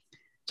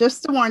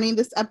Just a warning,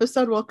 this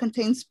episode will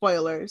contain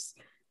spoilers.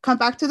 Come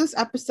back to this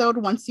episode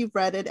once you've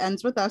read It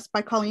Ends With Us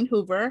by Colleen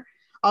Hoover.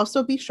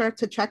 Also be sure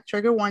to check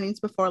trigger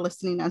warnings before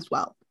listening as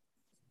well.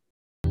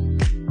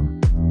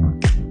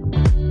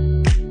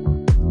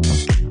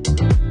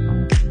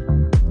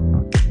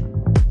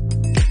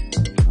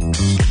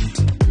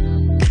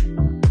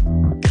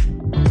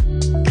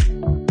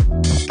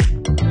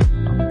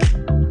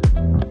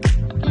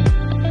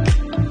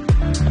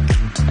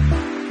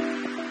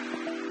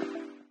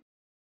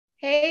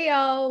 Hey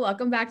y'all,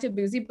 welcome back to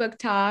Boozy Book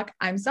Talk.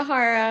 I'm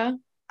Sahara.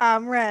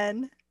 I'm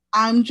Ren.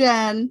 I'm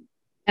Jen.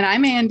 And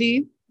I'm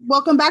Andy.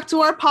 Welcome back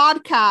to our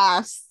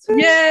podcast.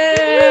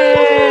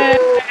 Yay!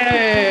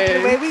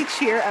 The way we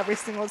cheer every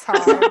single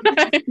time.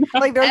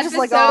 Like they're just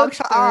like, oh,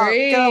 shut up.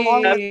 Get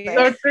along with it.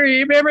 Episode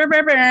 3.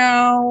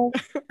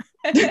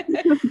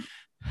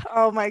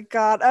 Oh my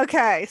God.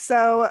 Okay,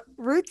 so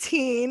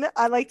routine.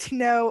 I'd like to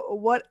know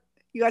what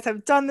you guys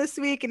have done this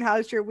week and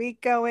how's your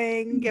week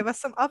going. Give us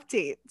some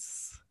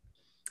updates.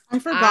 I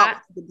forgot what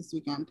I did this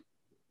weekend.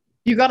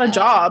 You got a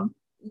job.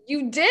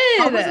 You did.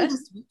 How was it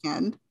this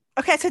weekend?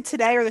 Okay, so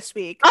today or this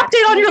week?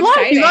 Update on your life.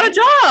 Exciting. You got a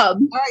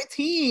job. All right,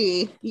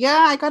 T.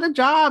 Yeah, I got a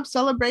job.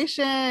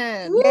 Celebration.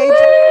 Yay,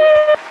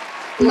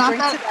 Not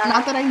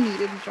that I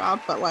needed a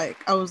job, but like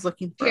I was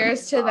looking for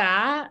Cheers to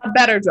that. A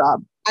better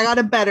job. I got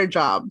a better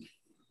job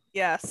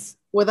Yes.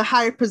 with a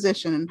higher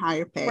position and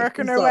higher pay.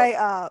 Working our way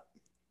up.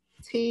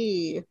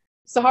 T.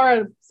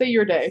 Sahara, say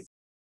your day.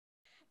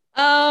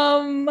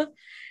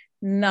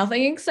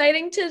 Nothing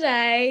exciting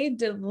today.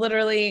 Did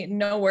literally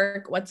no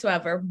work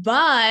whatsoever.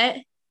 But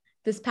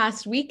this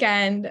past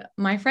weekend,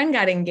 my friend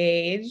got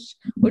engaged,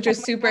 which was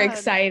super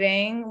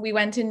exciting. We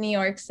went to New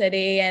York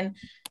City, and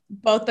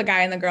both the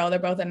guy and the girl, they're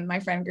both in my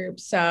friend group.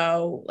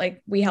 So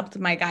like we helped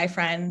my guy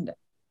friend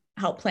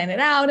help plan it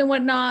out and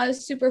whatnot. It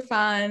was super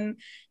fun,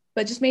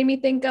 but just made me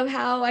think of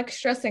how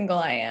extra single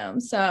I am.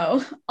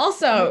 So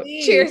also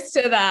cheers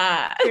to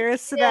that.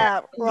 Cheers to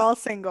that. We're all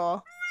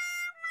single.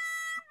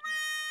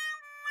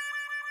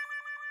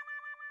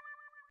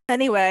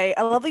 Anyway,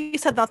 I love that you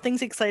said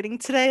nothing's exciting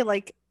today.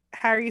 Like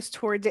Harry's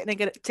tour didn't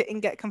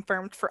get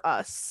confirmed for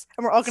us,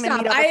 and we're all going to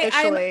meet up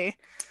officially.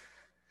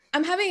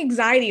 I'm having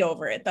anxiety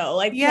over it though,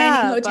 like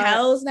planning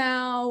hotels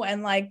now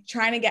and like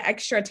trying to get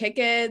extra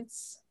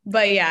tickets.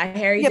 But yeah,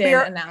 Harry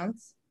didn't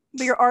announce.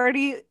 But you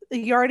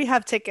already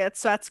have tickets,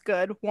 so that's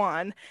good.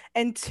 1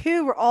 and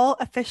 2, we're all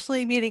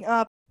officially meeting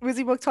up.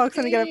 Boozy Book Talk's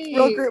gonna get a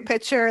real group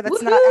picture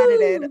that's not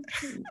edited.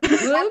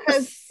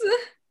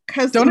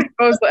 Don't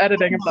expose the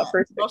editing of that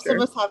first picture. Most of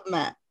us have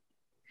met.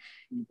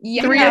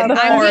 Yeah, I'm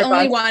the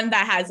only one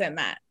that hasn't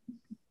met.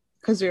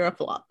 Because you're a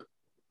flop.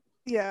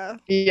 Yeah.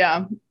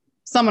 Yeah.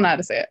 Someone had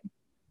to say it.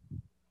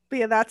 But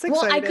yeah, that's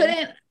exciting.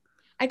 Well,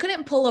 I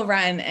couldn't pull a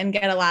run and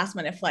get a last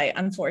minute flight,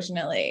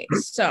 unfortunately.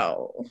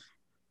 So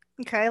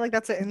okay, like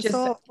that's an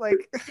insult.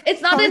 Like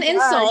it's not an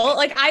insult.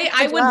 Like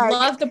I would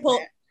love to pull.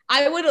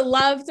 I would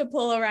love to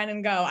pull a run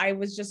and go. I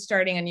was just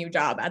starting a new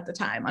job at the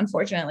time,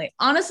 unfortunately.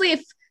 Honestly,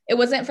 if it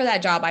wasn't for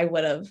that job, I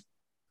would have.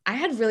 I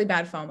had really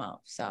bad FOMO,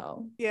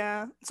 so.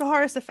 Yeah. So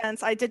Sahara's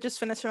defense, I did just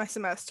finish my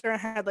semester and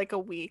had like a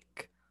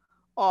week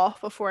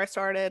off before I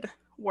started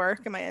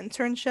work and my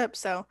internship.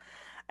 So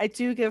I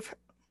do give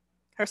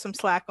her some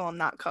slack on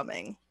not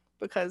coming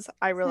because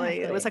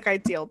it was like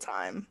ideal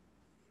time.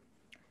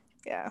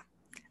 Yeah.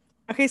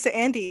 Okay, so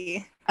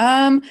Andy.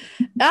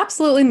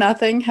 Absolutely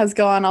nothing has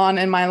gone on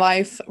in my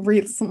life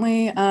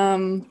recently.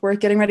 We're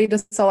getting ready to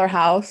sell our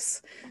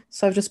house.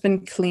 So I've just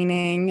been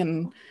cleaning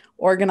and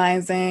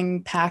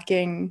organizing,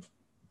 packing,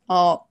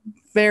 all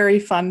very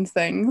fun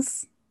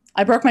things.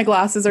 I broke my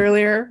glasses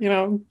earlier,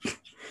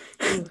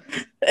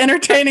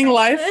 entertaining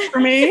life for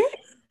me.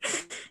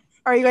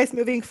 Are you guys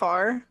moving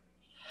far?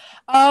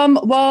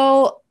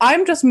 Well,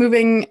 I'm just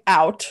moving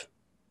out.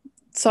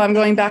 So I'm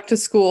going back to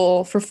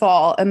school for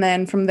fall and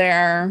then from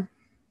there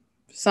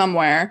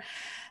somewhere.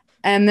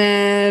 And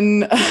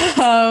then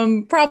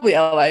probably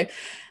LA.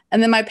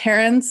 And then my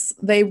parents,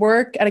 they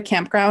work at a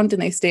campground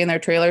and they stay in their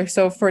trailer.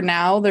 So for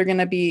now, they're going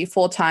to be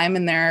full-time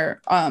in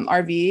their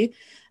RV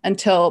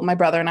until my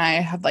brother and I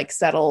have like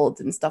settled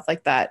and stuff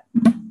like that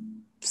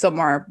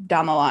somewhere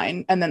down the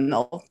line. And then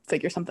they'll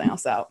figure something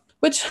else out,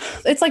 which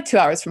it's like 2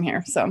 hours from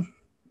here. So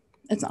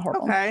it's not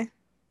horrible. Okay.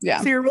 Yeah.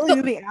 So you're really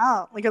moving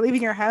out. Like you're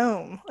leaving your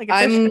home. Like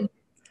and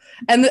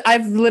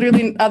I've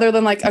literally, other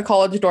than like a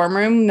college dorm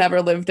room,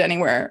 never lived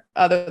anywhere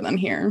other than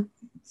here.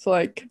 So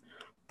like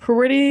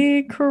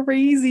pretty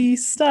crazy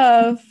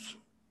stuff.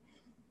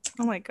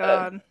 Oh my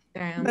God.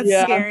 Damn. That's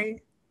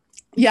scary.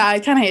 Yeah,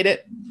 I kind of hate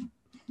it.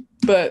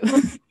 But,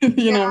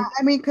 you know.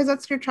 I mean, because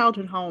that's your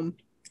childhood home.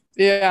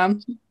 Yeah.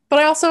 But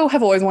I also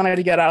have always wanted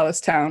to get out of this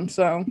town.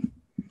 So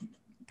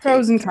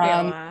pros and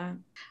cons.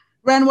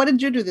 Ren, what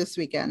did you do this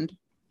weekend?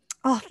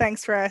 Oh,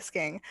 thanks for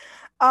asking.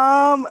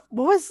 What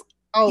was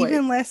Always.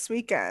 Even last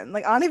weekend.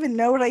 Like, I don't even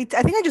know what I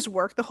think I just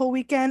worked the whole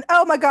weekend.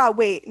 Oh my God,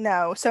 wait,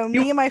 no. So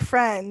me and my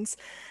friends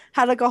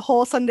had like a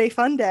whole Sunday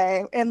fun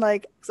day, and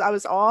like I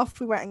was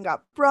off. We went and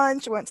got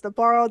brunch, went to the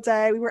bar all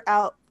day. We were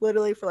out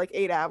literally for like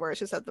 8 hours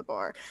just at the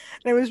bar.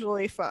 And it was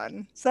really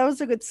fun. So that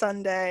was a good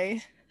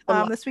Sunday.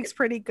 This week's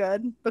pretty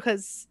good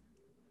because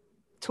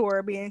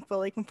tour being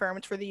fully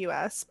confirmed for the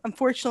US.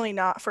 Unfortunately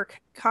not for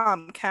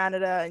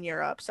Canada and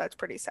Europe, so that's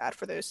pretty sad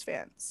for those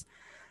fans.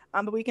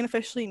 But we can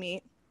officially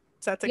meet.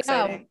 So that's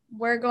exciting.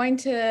 We're going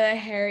to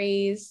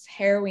Harry's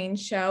Halloween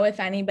show. If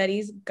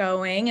anybody's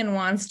going and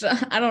wants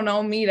to, I don't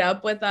know, meet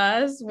up with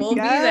us, we'll be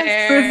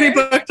there. Frisbee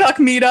Book Talk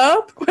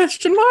meetup?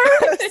 Question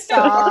mark.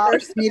 Stop.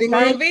 First meeting.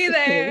 We'll be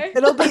there.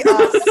 It'll be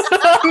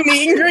us.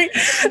 Meet and greet.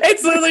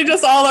 It's literally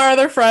just all our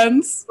other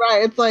friends.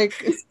 Right. It's like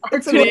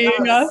It's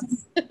Meeting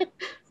us.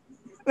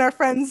 And our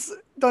friends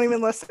don't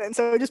even listen,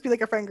 so it would just be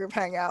like a friend group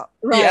hangout.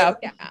 right.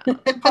 Yeah.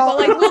 But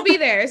like we'll be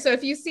there. So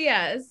if you see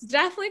us,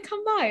 definitely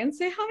come by and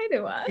say hi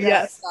to us.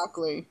 Yes.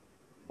 Exactly.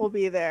 We'll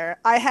be there.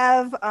 I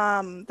have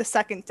the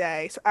second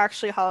day, so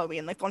actually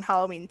Halloween, like on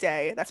Halloween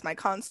day, that's my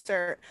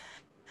concert.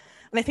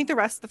 And I think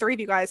the three of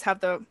you guys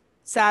have the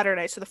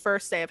Saturday, so the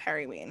first day of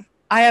Halloween.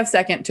 I have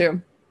second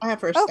too. I have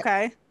first.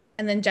 Okay.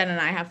 And then Jen and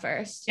I have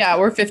first. Yeah,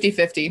 we're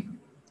 50-50.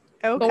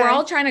 Okay. But we're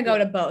all trying to go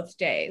to both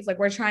days. Like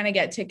we're trying to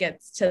get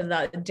tickets to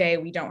the day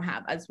we don't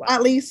have as well.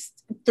 At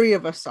least 3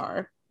 of us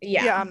are.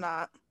 Yeah, I'm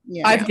not.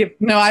 Yeah.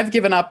 I've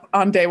given up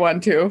on day 1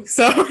 too.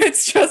 So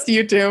it's just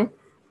you two.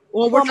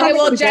 Well, we're Okay, trying to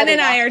well, go Jen together,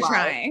 and I that's are why.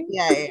 trying.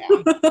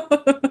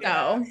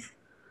 Yeah. So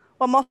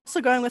Well, I'm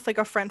also going with like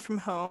a friend from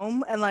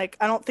home, and like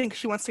I don't think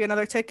she wants to get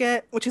another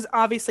ticket, which is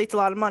obviously it's a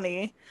lot of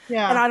money.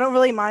 Yeah. And I don't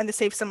really mind to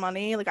save some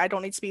money. Like I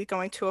don't need to be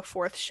going to a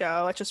 4th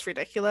show. It's just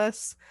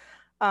ridiculous.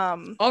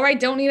 all right,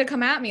 don't need to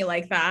come at me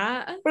like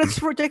that. But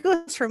it's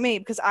ridiculous for me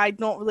because I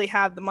don't really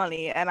have the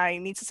money and I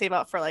need to save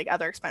up for like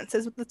other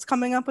expenses that's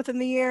coming up within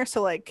the year.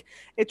 So like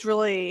it's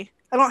really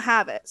I don't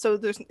have it. So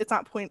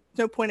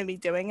no point in me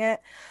doing it.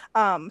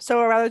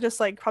 So I'd rather just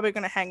like probably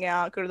gonna hang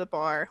out, go to the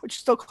bar, which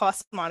still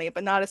costs money,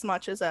 but not as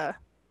much as a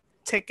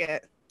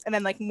ticket. And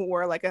then like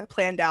more like a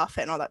planned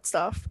outfit and all that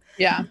stuff.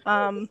 Yeah.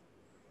 And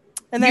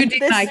then You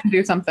and I can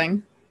do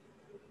something.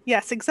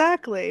 Yes,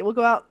 exactly. We'll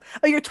go out.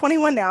 Oh, you're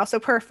 21 now, so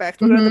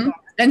perfect. We'll go to the Mhm. bar.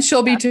 And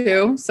she'll be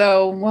too.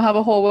 So we'll have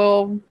a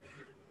whole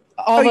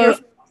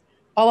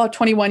all our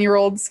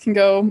 21-year-olds can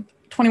go,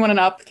 21 and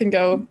up can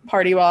go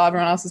party while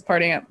everyone else is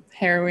partying at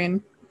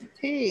Halloween.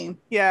 Hey.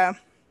 Yeah.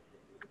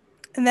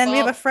 And then we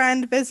have Well- a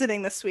friend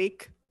visiting this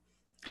week.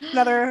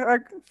 Another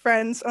our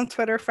friends on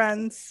Twitter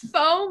friends.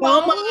 FOMO.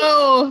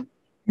 Momo.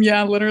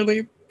 Yeah,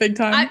 literally big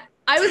time.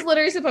 I was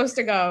literally supposed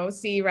to go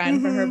see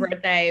Ren for her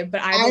birthday, but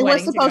I have a I was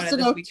wedding supposed to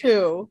this go weekend.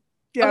 too.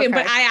 Yeah, Okay,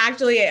 but I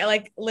actually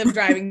like live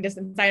driving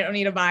distance. I don't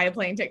need to buy a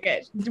plane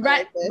ticket.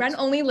 Ren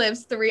only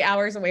lives 3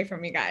 hours away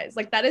from you guys.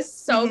 Like that is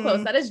so Mhm.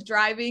 close. That is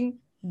driving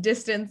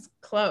distance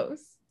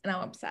close, and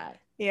I'm upset.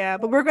 Yeah,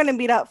 but we're gonna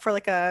meet up for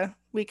like a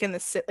week in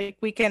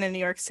weekend in New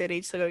York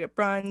City to go get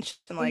brunch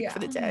and for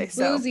the day.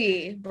 So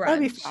Boozy brunch. that'll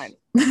be fine.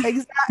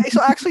 Exactly.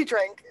 She'll actually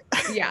drink.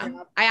 Yeah,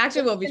 I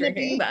actually will be It's gonna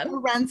drinking be then.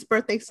 Ren's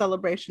birthday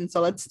celebration,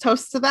 so let's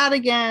toast to that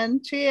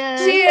again. Cheers.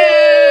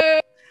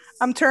 Cheers.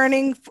 I'm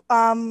turning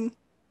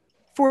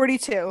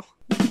 42.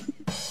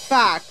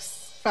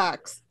 Facts.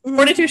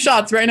 42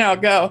 shots right now.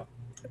 Go.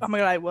 Oh my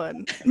god, I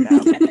would.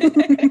 No.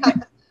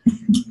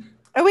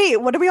 Oh wait,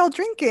 what are we all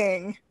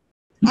drinking?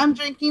 I'm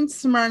drinking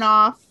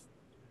Smirnoff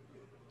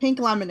pink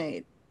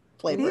lemonade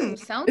flavor.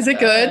 Sounds Is it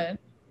good?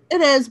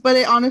 It is, but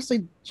it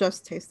honestly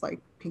just tastes like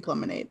pink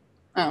lemonade.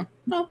 Oh,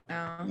 no.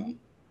 Oh.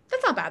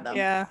 That's not bad though.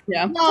 Yeah.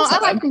 Yeah. No, I that's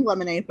not like bad. pink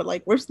lemonade, but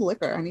like, where's the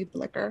liquor? I need the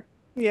liquor.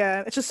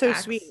 Yeah. It's just so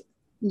Facts. sweet.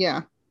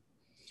 Yeah.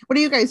 What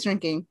are you guys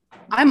drinking?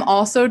 I'm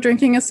also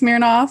drinking a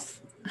Smirnoff.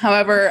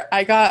 However,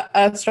 I got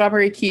a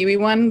strawberry kiwi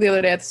one the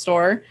other day at the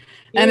store,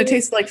 and it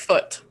tastes like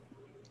foot.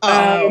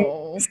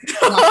 Oh.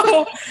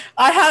 So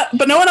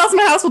but no one else in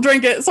my house will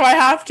drink it, so I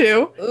have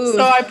to. Ooh.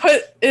 So I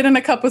put it in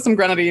a cup with some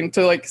grenadine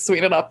to like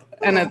sweeten it up,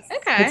 and it's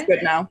Okay. good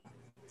now.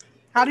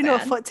 How do you know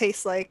what Bad. foot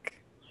tastes like?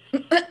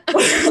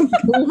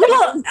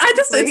 Well,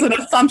 it's an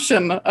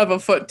assumption of a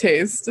foot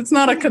taste. It's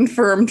not a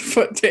confirmed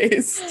foot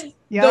taste.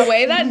 Yeah. The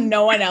way that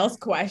no one else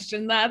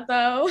questioned that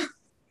though.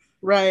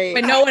 Right.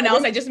 But no one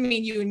else, I just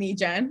mean you and me,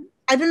 Jen.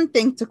 I didn't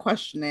think to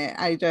question it.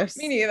 I just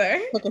Me neither.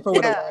 took it for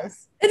what Yeah. it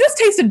was. It just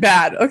tasted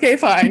bad. Okay,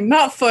 fine.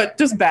 Not foot,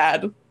 just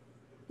bad.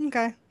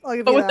 Okay. I'll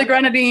give But you with the that.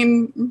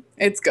 grenadine,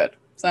 it's good.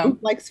 So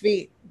Like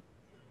sweet.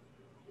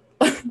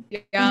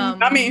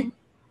 not me.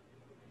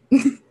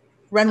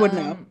 Ren would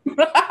know.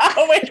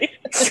 Oh, wait.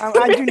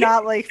 I do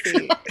not like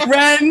feet.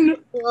 Ren,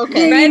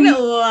 Okay. Ren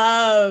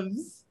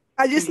loves.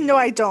 I just know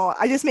I don't.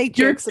 I just make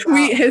your jokes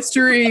tweet about.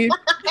 history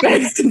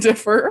begs to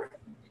differ.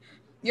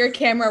 Your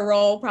camera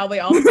roll probably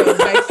also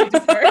begs to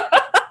differ.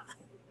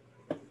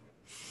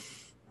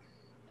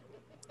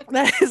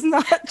 That is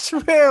not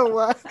true.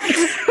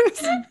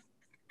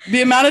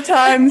 The amount of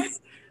times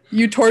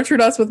You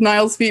tortured us with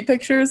Niall's feet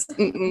pictures.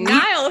 Mm-mm.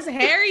 Niall's,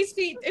 Harry's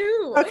feet.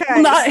 Ooh.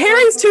 Okay. Not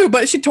Harry's too,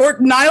 but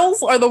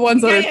Niall's are the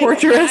ones that are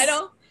torturous. I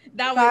don't.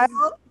 That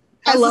was.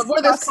 I love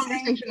where this disgusting.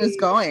 conversation is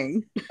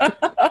going.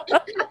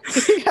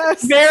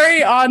 Yes.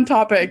 Very on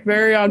topic,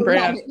 very on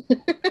brand.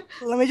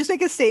 Let me just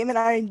make a statement.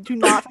 I do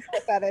not have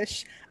a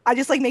fetish. I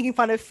just like making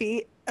fun of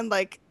feet and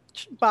like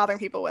bothering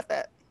people with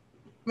it.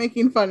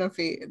 Making fun of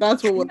feet.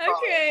 That's what we're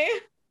Okay.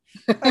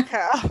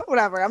 Okay,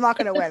 whatever. I'm not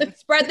gonna win.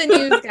 Spread the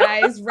news,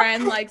 guys.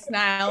 Ren likes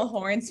Niall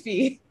Horn's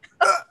feet.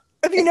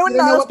 If you know what You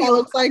know Niall's what that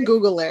looks like?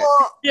 Google it.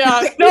 well,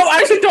 Yeah. No,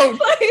 actually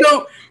don't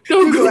Google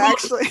Google it,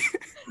 actually.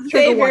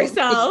 Save warning.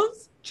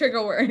 yourselves.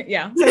 Trigger word.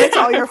 Yeah. Send it to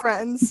all your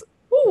friends.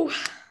 Woo.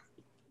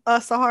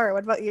 Sahara,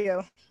 what about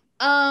you?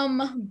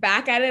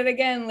 Back at it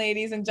again,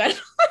 ladies and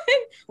gentlemen,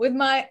 with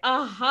my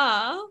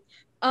aha.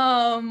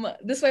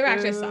 This flavor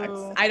actually sucks.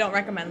 Ooh. I don't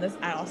recommend this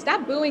at all.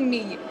 Stop booing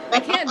me. I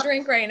can't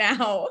drink right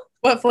now.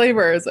 What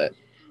flavor is it?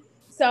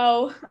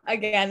 So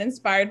again,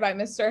 inspired by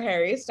Mr.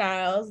 Harry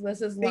Styles.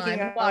 This is Speaking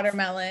lime of-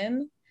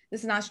 watermelon.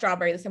 This is not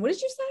strawberry. This time. What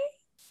did you say?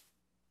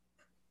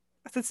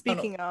 I said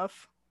speaking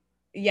of.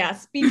 Yeah,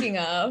 speaking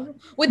of.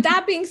 With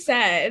that being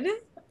said,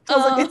 I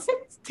was like,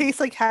 it tastes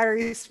like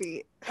Harry's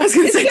feet. I was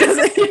gonna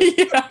say,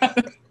 yeah.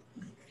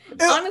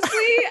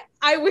 honestly,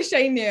 I wish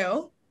I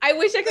knew. I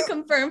wish I could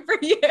confirm for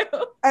you.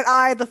 And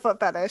I, the foot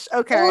fetish.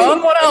 Okay.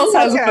 Someone else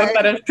has a Okay. foot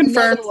fetish.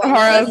 Confirmed,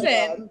 Another one.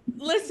 Sahara.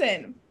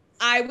 Listen,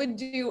 I would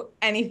do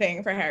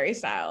anything for Harry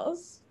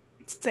Styles,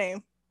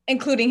 Same.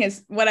 including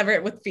his whatever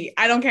with feet.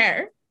 I don't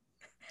care.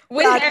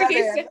 With Not Harry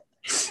that Styles.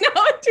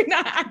 No, do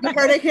not. You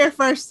heard it here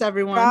first,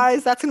 everyone.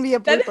 Guys, that's gonna be a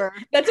That- blooper.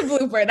 That's a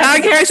blooper.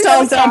 Tag Harry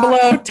Styles down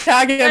below.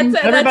 Tag him.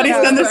 That's Everybody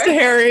a send this blooper. to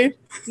Harry.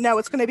 No,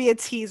 it's gonna be a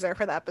teaser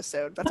for the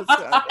episode. That's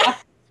what's gonna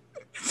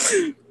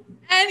be.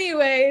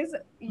 Anyways,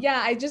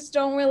 yeah, I just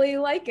don't really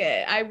like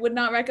it. I would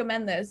not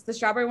recommend this. The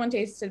strawberry one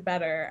tasted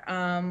better.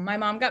 My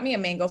mom got me a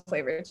mango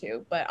flavor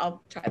too, but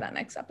I'll try that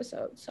next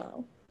episode.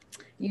 So,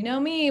 you know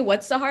me.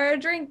 What's Sahara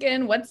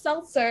drinking? What's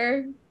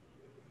seltzer?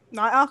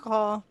 Not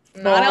alcohol.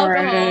 Not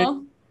Alright.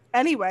 alcohol.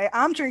 Anyway,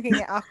 I'm drinking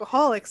an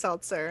alcoholic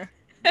seltzer.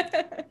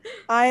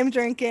 I am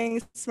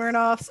drinking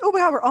Smirnoff's. Oh my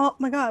god,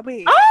 my god,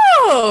 wait.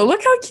 Oh,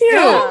 look how cute.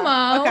 Yeah.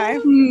 Momo. Okay.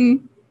 Hmm.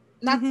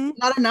 Not Mhm.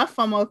 not enough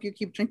FOMO if you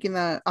keep drinking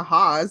the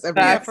ahas every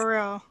Yeah, Facts. for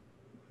real.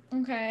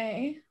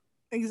 Okay.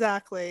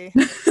 Exactly.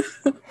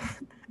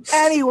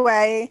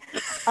 Anyway,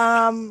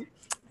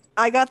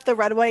 I got the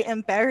red, white,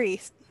 and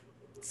berry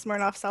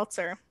Smirnoff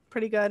seltzer.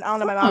 Pretty good. I don't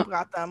know. My mom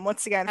got them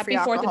once again. Happy free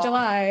 4th alcohol. of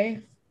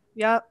July.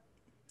 Yep.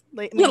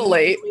 Late, Little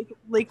late.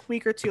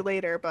 Week or two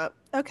later, but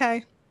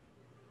okay.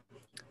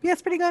 Yeah,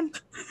 it's pretty good.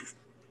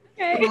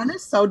 Okay. Ron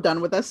is so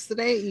done with us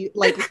today.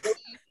 Like,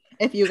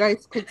 if you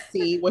guys could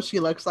see what she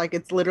looks like,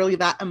 it's literally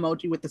that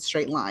emoji with the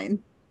straight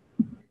line.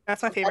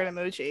 That's my favorite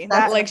emoji.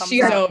 That's That Like thumbs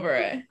she's up. over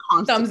it.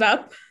 Constant. Thumbs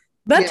up.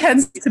 That Yeah.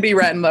 tends to be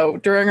Ren though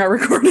during our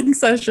recording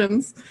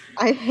sessions.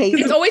 I hate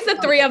It's it. always the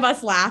three of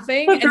us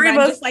laughing, The and three Ren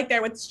of us- just like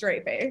there with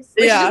straight face.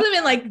 Like, Yeah. She doesn't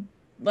even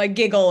like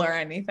giggle or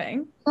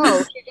anything.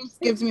 No, she just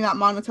gives me that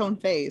monotone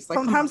face. Like,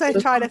 Sometimes I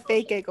try to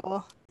fake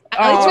giggle. At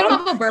least we Aw.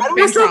 don't have a burping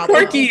You're so problem.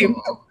 quirky.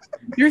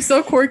 You're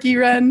so quirky,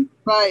 Ren.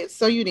 Right,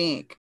 so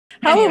unique.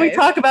 How about we Anyways.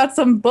 talk about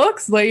some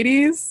books,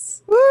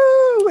 ladies? Woo!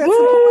 That's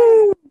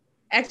Woo!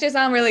 Actually, it's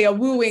not really a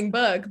wooing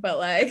book, but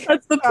like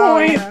That's the Oh,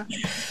 point. yeah.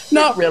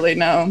 Not really,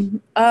 no.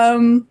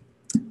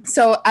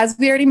 So as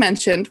we already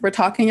mentioned, we're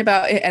talking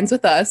about It Ends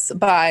With Us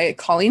by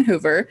Colleen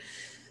Hoover.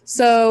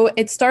 So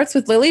it starts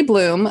with Lily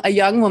Bloom, a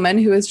young woman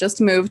who has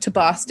just moved to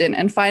Boston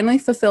and finally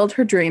fulfilled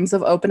her dreams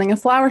of opening a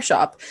flower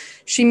shop.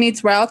 She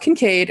meets Raoul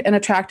Kincaid, an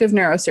attractive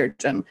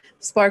neurosurgeon.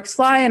 Sparks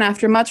fly, and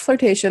after much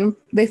flirtation,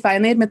 they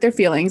finally admit their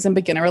feelings and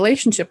begin a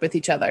relationship with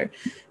each other.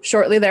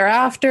 Shortly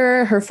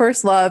thereafter, her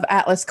first love,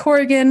 Atlas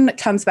Corrigan,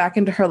 comes back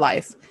into her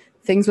life.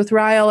 Things with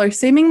Raoul are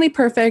seemingly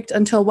perfect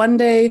until one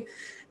day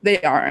they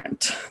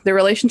aren't. Their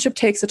relationship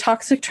takes a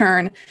toxic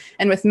turn,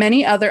 and with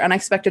many other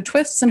unexpected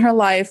twists in her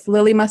life,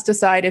 Lily must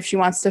decide if she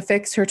wants to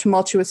fix her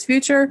tumultuous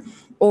future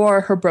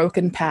or her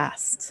broken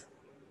past.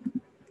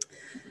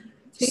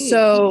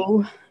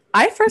 So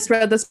I first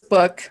read this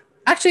book,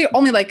 actually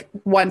only like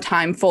one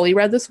time fully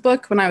read this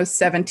book when I was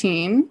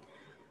 17.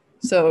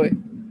 So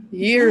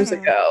years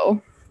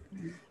ago.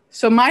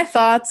 So my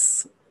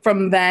thoughts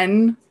from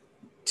then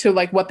to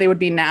like what they would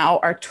be now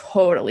are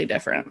totally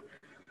different.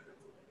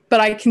 But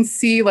I can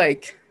see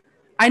like,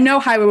 I know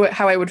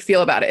how I would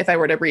feel about it if I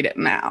were to read it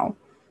now.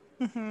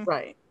 Mhm.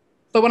 Right.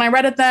 But when I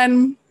read it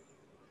then,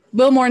 a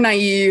little more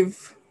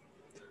naive,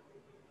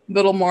 a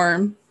little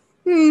more,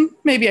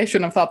 maybe I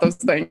shouldn't have thought those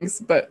things,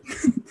 but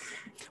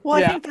Well,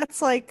 Yeah. I think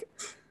that's like,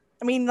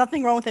 I mean,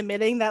 nothing wrong with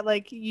admitting that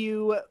like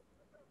you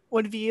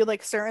would view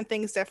like certain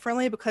things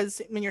differently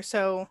because when you're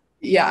so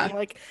yeah. young,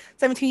 like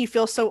 17, you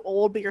feel so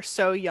old, but you're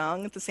so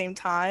young at the same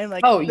time.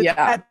 Like, Oh, yeah.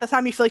 at the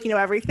time you feel like you know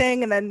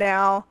everything, and then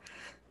now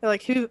you're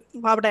like,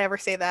 why would I ever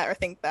say that or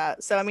think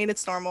that? So, I mean,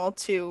 it's normal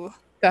to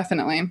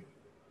Definitely.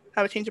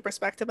 have a change of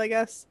perspective, I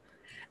guess.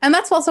 And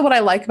that's also what I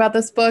like about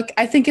this book.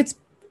 I think it's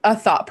a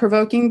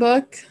thought-provoking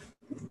book.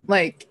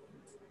 Like,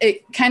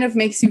 it kind of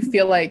makes you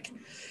feel like,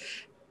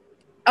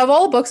 of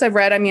all the books I've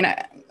read, I mean,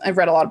 I've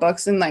read a lot of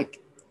books, and like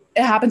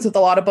it happens with a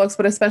lot of books,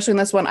 but especially in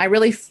this one, I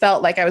really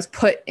felt like I was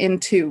put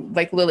into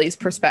like Lily's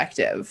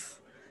perspective.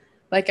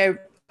 Like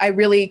I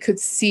really could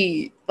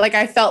see, like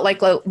I felt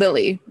like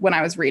Lily when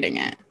I was reading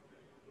it,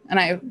 and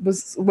I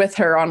was with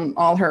her on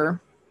all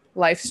her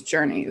life's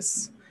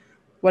journeys.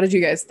 What did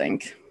you guys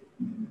think?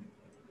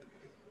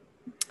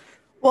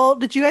 Well,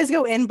 did you guys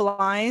go in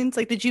blind?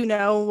 Like, did you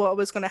know what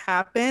was going to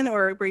happen,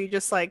 or were you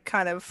just like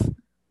kind of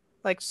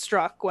like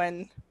struck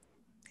when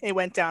it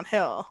went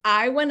downhill?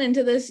 I went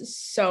into this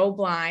so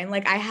blind.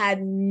 Like I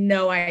had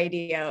no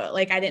idea.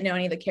 Like I didn't know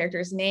any of the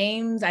characters'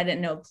 names. I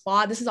didn't know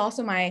plot. This is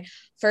also my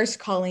first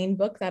Colleen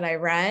book that I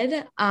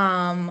read.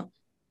 And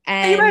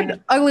you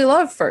read Ugly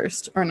Love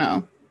first, or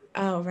no?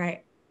 Oh,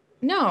 right.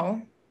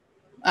 No.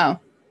 Oh,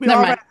 We never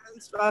all mind.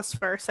 read us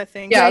first, I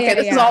think. Yeah, Yeah,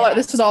 okay. yeah,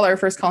 This was all our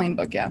first Colleen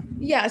book. Yeah.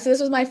 Yeah, so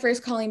this was my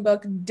first Colleen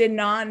book. Did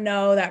not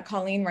know that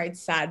Colleen writes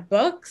sad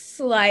books.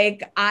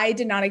 Like I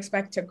did not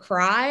expect to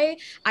cry.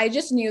 I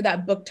just knew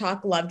that Book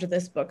Talk loved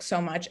this book so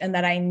much and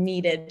that I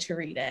needed to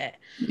read it.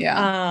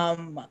 Yeah.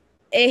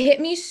 It hit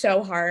me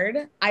so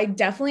hard. I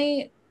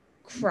definitely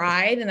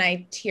cried and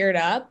I teared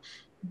up,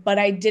 but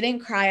I didn't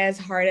cry as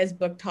hard as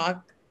Book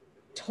Talk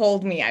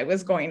told me I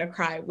was going to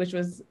cry, which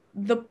was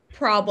the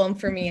problem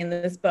for me in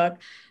this book.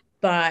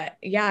 But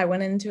yeah, I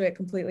went into it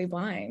completely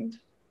blind.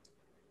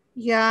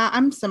 Yeah,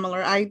 I'm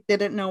similar. I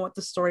didn't know what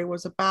the story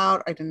was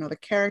about. I didn't know the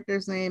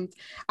characters' names.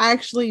 I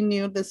actually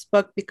knew this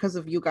book because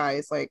of you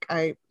guys.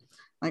 I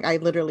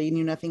literally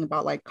knew nothing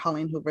about like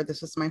Colleen Hoover.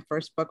 This is my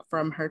first book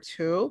from her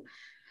too.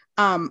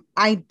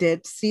 I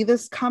did see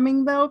this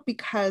coming though,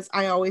 because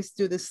I always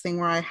do this thing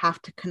where I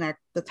have to connect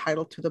the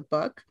title to the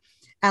book.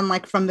 And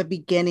like from the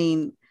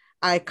beginning,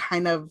 I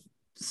kind of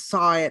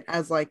saw it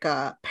as like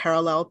a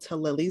parallel to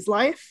Lily's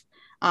life.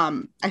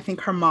 I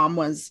think her mom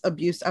was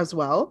abused as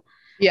well.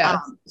 Yeah.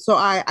 So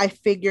I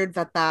figured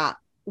that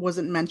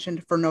wasn't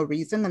mentioned for no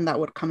reason, and that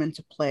would come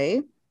into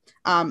play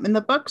in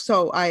the book.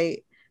 So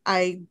I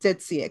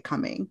did see it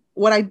coming.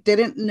 What I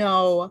didn't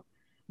know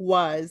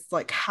was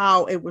like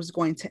how it was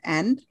going to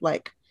end,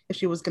 like if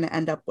she was going to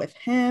end up with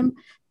him,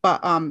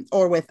 but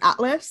or with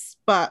Atlas.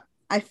 But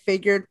I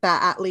figured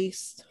that at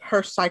least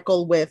her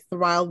cycle with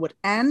Ryle would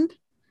end,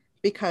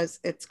 because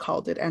it's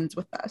called It Ends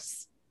With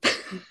Us.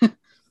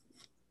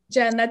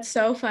 Jen, that's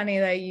so funny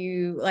that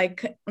you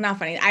like, not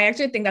funny. I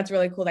actually think that's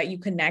really cool that you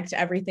connect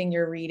everything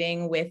you're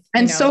reading with,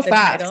 and so the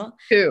fast title.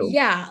 too.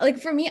 Yeah. Like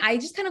for me, I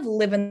just kind of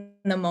live in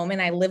the moment.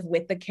 I live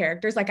with the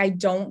characters. Like I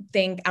don't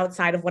think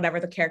outside of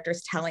whatever the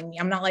character's telling me.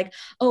 I'm not like,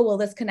 oh, will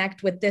this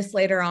connect with this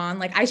later on?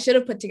 Like I should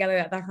have put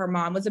together that her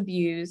mom was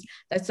abused,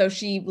 that so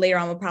she later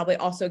on would probably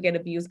also get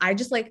abused. I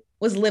just like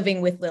was living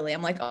with Lily.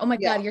 I'm like, oh my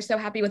God, you're so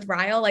happy with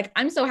Ryle. Like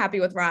I'm so happy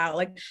with Ryle.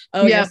 Like,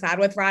 oh, you're sad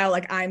with Ryle.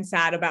 Like I'm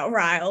sad about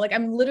Ryle. Like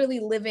I'm literally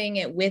living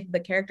it with the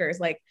characters.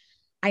 Like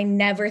I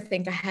never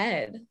think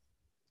ahead.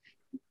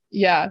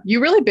 Yeah, you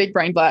really big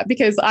brain that,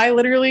 because I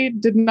literally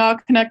did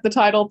not connect the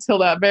title till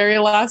that very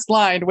last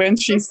line when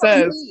she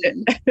says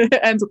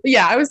and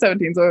yeah, I was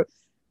 17, so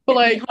but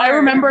like I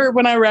remember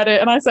when I read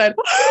it and I said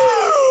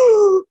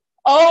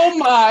oh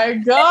my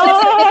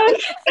God.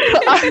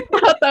 I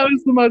thought that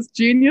was the most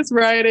genius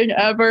writing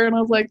ever, and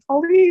I was like,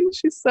 Colleen,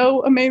 she's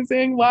so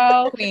amazing.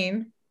 Wow.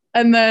 Queen.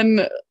 And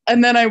then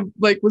I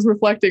like was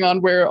reflecting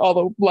on where all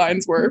the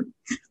lines were.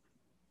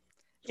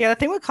 Yeah, the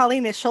thing with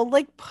Colleen is she'll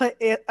like put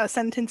a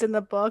sentence in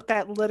the book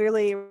that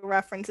literally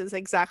references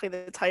exactly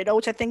the title,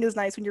 which I think is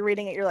nice when you're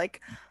reading it. You're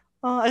like,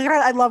 oh,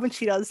 I love when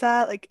she does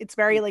that. Like it's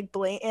very like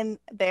blatant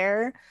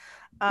there.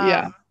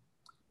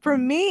 For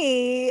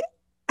me,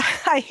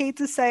 I hate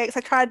to say it,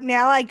 because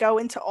I go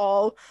into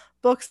all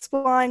books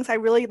blind. I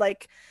really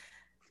like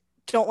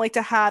don't like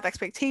to have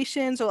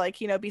expectations or like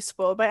be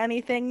spoiled by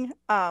anything.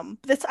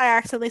 This I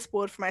accidentally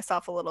spoiled for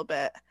myself a little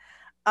bit.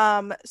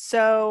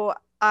 So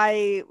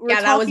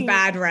that was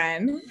bad,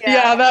 Ren.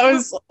 Yeah, that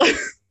was it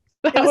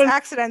was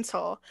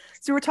accidental.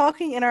 So we're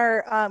talking in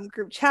our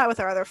group chat with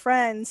our other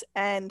friends,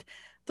 and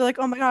they're like,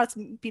 oh my God, it's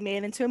be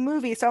made into a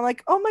movie. So I'm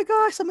like, oh my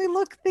gosh, let me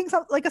look things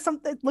up, like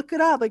something, look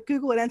it up, like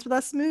Google It Ends With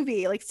Us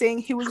movie, like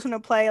seeing who was going to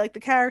play like the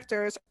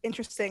characters.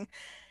 Interesting.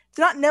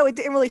 Did not know it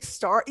didn't really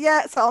start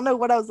yet, so I don't know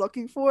what I was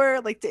looking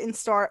for. Like didn't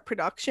start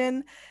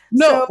production.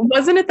 No,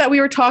 wasn't it that we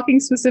were talking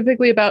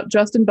specifically about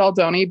Justin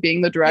Baldoni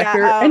being the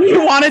director, and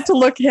you wanted to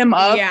look him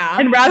up? Yeah.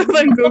 And rather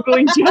than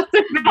Googling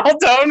Justin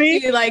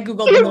Baldoni, you like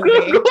Googled the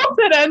movie. Googled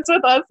It Ends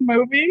With Us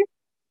movie.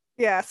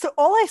 Yeah. So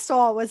all I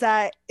saw was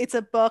that it's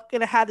a book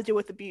and it had to do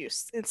with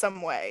abuse in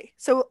some way.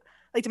 So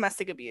like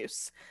domestic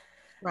abuse.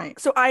 Right.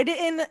 So I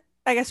didn't,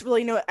 I guess,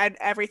 really know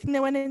everything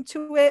that went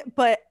into it,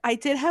 but I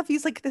did have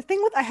these, like, the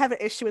thing with, I have an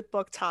issue with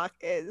Book Talk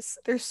is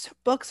there's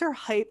books are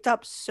hyped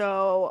up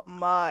so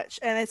much,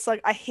 and it's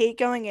like, I hate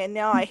going in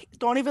now. I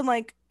don't even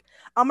like,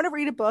 I'm going to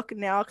read a book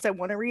now because I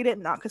want to read it,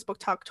 not because Book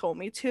Talk told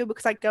me to,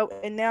 because I go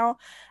in now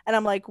and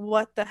I'm like,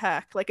 what the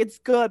heck? Like, it's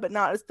good, but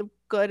not as the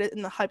good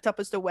and the hyped up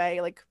as the way,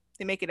 like,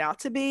 they make it out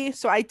to be.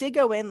 So I did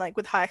go in, like,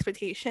 with high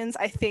expectations.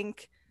 I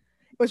think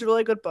was a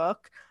really good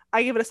book.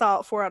 I give it a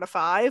solid 4 out of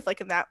 5,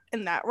 like in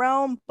that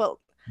realm. But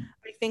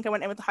I think I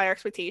went in with higher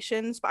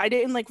expectations, but I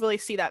didn't like really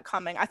see that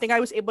coming. I think I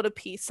was able to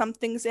piece some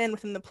things in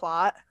within the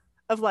plot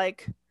of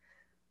like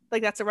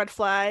that's a red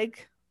flag,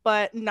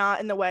 but not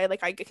in the way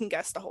like I can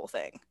guess the whole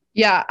thing.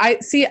 Yeah, I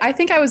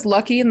think I was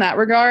lucky in that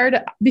regard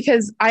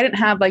because I didn't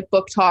have like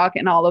Book Talk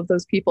and all of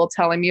those people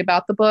telling me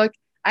about the book.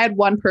 I had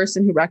one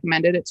person who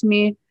recommended it to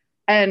me,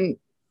 and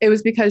it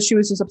was because she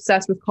was just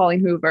obsessed with Colleen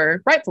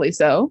Hoover, rightfully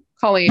so.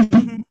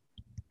 Colleen,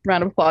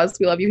 round of applause.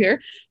 We love you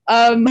here.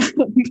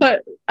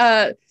 But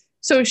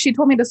so she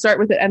told me to start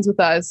with It Ends With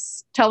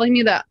Us, telling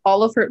me that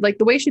all of her, like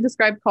the way she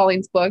described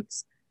Colleen's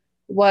books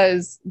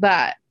was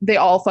that they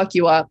all fuck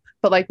you up,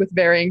 but like with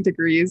varying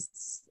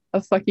degrees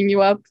of fucking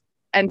you up.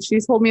 And she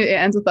told me It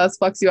Ends With Us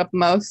fucks you up the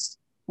most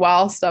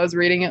whilst I was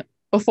reading it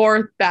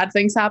before bad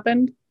things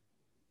happened.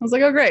 I was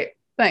like, oh, great.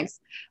 Thanks.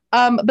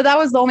 But that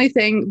was the only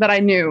thing that I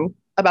knew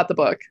about the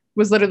book,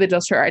 was literally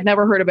just her. I'd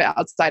never heard of it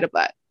outside of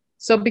that.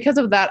 So because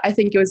of that, I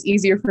think it was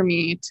easier for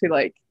me to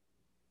like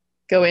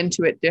go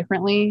into it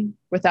differently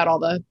without all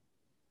the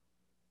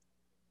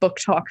Book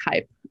Talk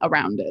hype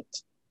around it.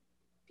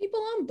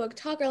 People on Book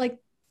Talk are like,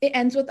 It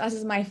Ends With Us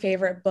is my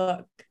favorite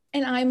book.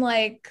 And I'm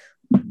like,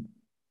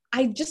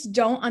 I just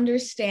don't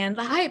understand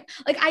the hype.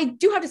 Like, I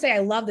do have to say, I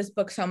love this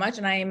book so much,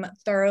 and I'm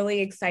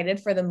thoroughly excited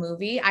for the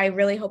movie. I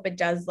really hope it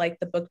does like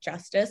the book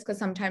justice, because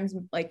sometimes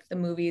like the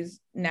movies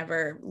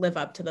never live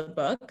up to the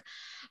book.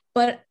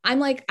 But I'm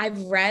like, I've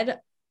read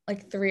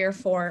like 3 or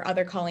 4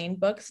 other Colleen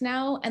books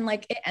now, and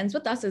like It Ends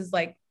With Us is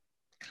like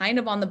kind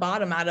of on the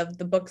bottom out of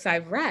the books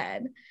I've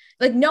read.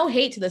 Like, no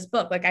hate to this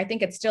book. Like, I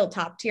think it's still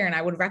top tier, and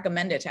I would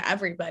recommend it to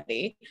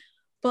everybody.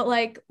 But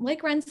like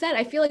Ren said,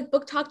 I feel like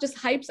Book Talk just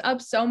hypes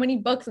up so many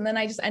books, and then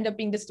I just end up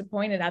being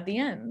disappointed at the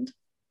end.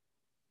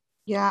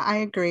 Yeah, I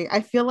agree.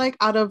 I feel like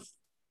out of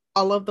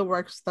all of the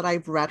works that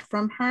I've read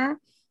from her,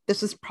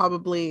 this is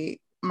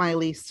probably my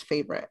least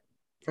favorite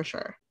for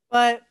sure.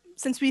 But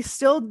since we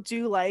still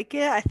do like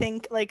it, I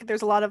think like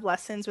there's a lot of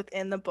lessons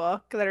within the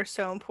book that are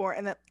so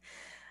important that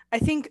I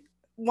think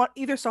what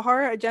either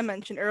Sahara or Jen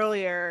mentioned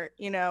earlier,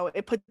 you know,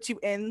 it puts you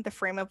in the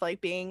frame of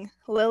like being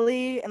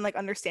Lily and like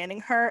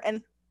understanding her.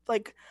 And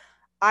like,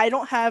 I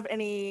don't have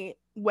any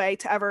way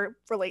to ever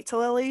relate to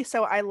Lily,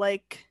 so I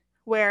like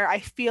where I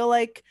feel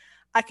like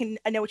I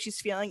know what she's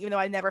feeling, even though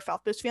I never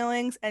felt those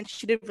feelings, and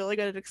she did really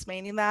good at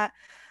explaining that.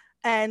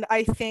 And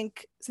I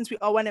think since we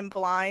all went in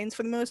blinds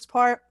for the most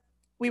part,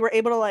 we were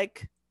able to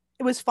like,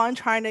 it was fun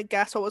trying to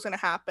guess what was going to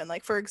happen.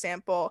 Like, for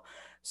example,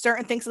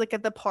 certain things like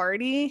at the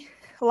party,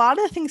 a lot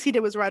of the things he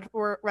did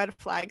were red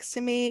flags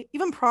to me,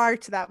 even prior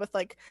to that, with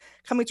like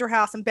coming to her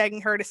house and begging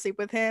her to sleep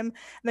with him, and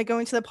then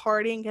going to the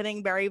party and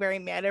getting very, very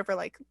mad over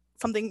like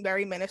something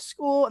very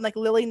minuscule, and like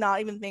Lily not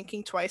even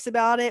thinking twice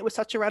about it was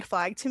such a red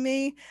flag to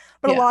me.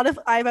 But yeah.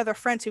 I have other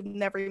friends who've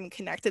never even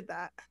connected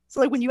that. So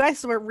like when you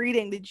guys were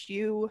reading,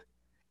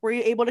 were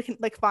you able to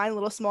like find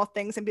little small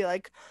things and be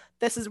like,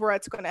 this is where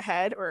it's going to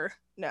head, or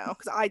no?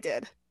 Because I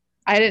did.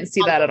 I didn't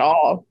see that at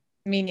all.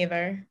 Me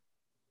neither.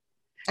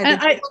 I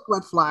like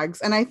red flags,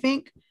 and I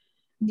think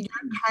you're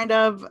kind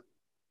of,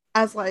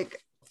 as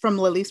like from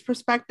Lily's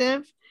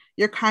perspective,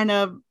 you're kind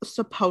of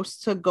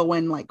supposed to go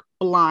in like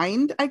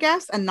blind, I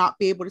guess, and not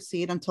be able to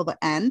see it until the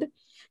end.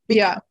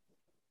 Because,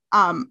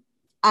 yeah.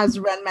 As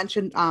Ren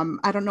mentioned,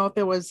 I don't know if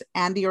it was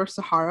Andy or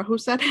Sahara who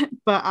said it,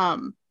 but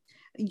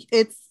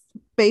it's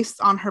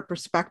based on her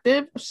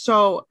perspective.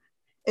 So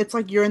it's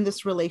like you're in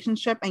this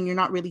relationship and you're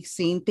not really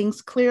seeing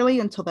things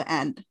clearly until the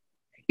end.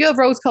 You have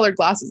rose-colored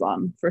glasses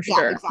on, for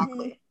sure. Yeah,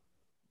 exactly.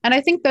 And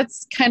I think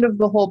that's kind of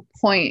the whole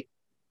point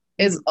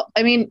is,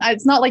 I mean,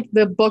 it's not like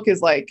the book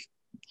is like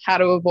how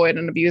to avoid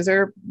an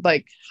abuser,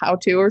 like how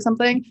to or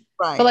something.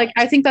 Right. But like,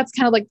 I think that's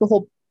kind of like the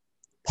whole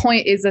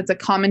point is it's a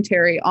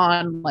commentary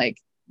on like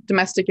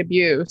domestic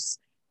abuse,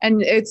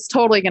 and it's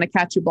totally going to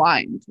catch you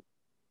blind.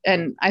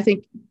 And I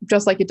think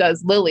just like it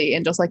does Lily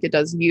and just like it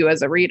does you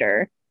as a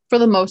reader, for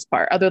the most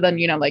part, other than,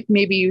 you know, like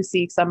maybe you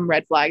see some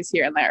red flags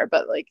here and there,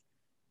 but like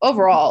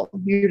overall,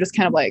 you're just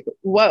kind of like,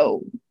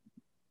 whoa,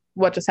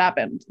 what just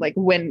happened? Like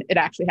when it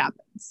actually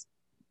happens.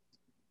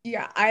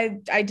 Yeah,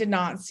 I did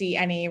not see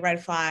any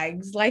red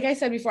flags. Like I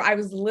said before, I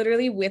was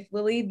literally with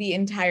Lily the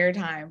entire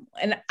time.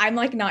 And I'm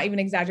like not even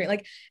exaggerating.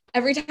 Like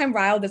every time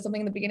Ryle did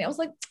something in the beginning, I was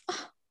like,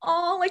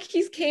 oh, like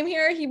he's came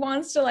here. He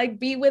wants to like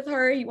be with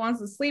her. He wants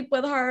to sleep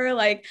with her.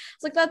 Like,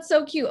 it's like, that's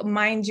so cute.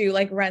 Mind you,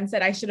 like Ren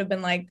said, I should have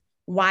been like,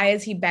 why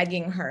is he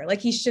begging her?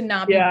 Like he should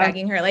not be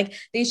begging her. Like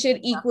they should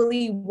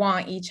equally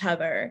want each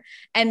other.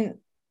 And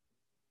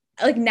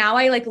like now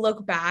I like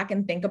look back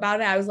and think about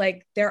it, I was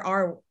like, there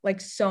are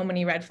like so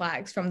many red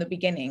flags from the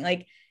beginning.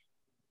 Like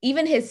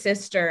even his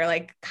sister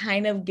like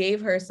kind of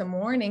gave her some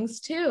warnings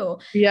too.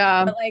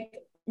 Yeah. But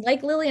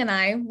like Lily and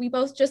I, we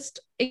both just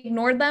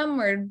ignored them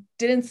or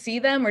didn't see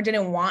them or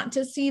didn't want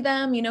to see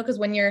them, you know, because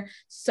when you're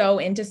so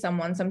into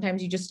someone,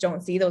 sometimes you just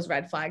don't see those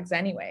red flags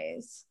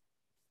anyways.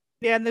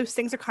 Yeah, and those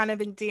things are kind of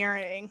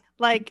endearing.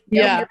 Like,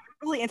 when you're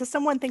really into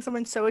someone, think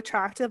someone's so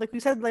attractive. Like we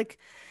said, like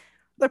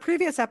the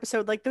previous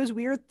episode, like those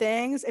weird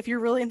things, if you're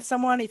really into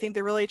someone, you think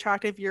they're really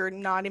attractive, you're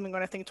not even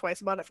going to think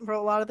twice about it for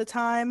a lot of the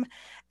time.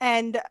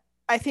 And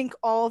I think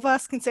all of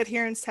us can sit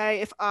here and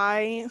say, if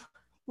I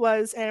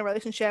was in a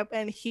relationship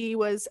and he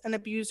was an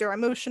abuser,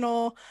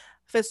 emotional,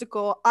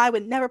 physical, I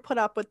would never put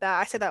up with that.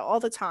 I say that all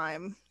the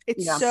time.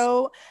 It's Yes.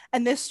 so,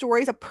 and this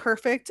story is a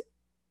perfect,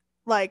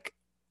 like,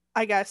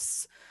 I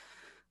guess,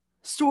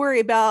 story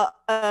about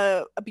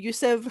a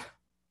abusive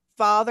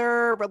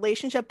father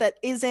relationship that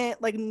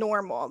isn't like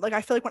normal. Like,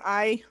 I feel like when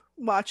I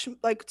watch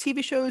like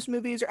TV shows,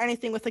 movies, or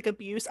anything with like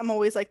abuse, I'm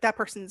always like, that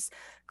person's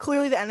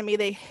clearly the enemy.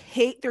 They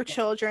hate their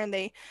children,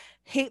 they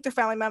hate their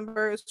family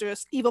members, they're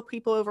just evil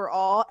people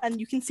overall. And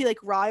you can see like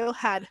Ryle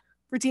had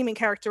redeeming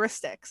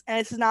characteristics, and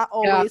it's not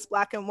always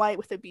black and white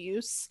with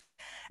abuse.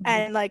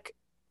 And like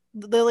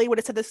Lily would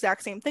have said the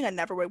exact same thing. I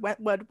never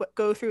would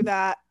go through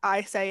that.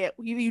 I say it.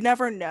 You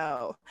never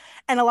know.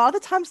 And a lot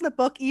of the times in the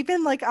book,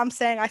 even like I'm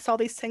saying, I saw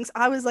these things,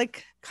 I was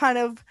like, kind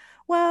of,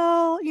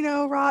 well, you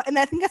know, Ra. And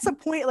I think that's the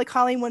point. Like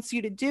Colleen wants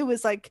you to do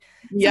is like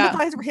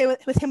sympathize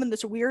with him in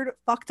this weird,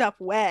 fucked up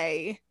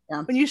way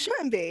when you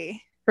shouldn't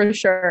be. For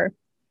sure.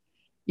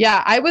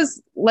 Yeah, I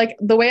was like,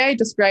 the way I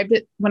described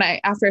it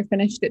after I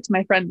finished it to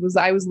my friend was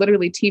I was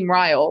literally Team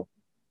Ryle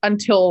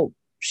until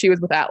she was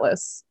with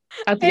Atlas.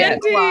 At the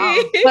end.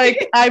 Wow.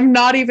 Like, I'm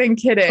not even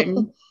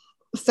kidding.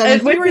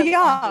 And we were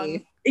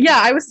young. Yeah,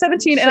 I was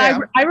 17. Sure.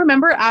 And I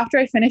remember after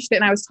I finished it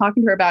and I was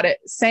talking to her about it,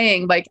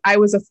 saying like I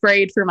was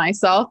afraid for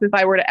myself if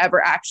I were to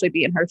ever actually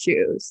be in her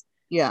shoes.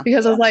 Yeah.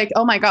 Because I was like,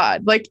 oh my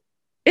God, like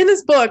in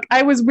this book,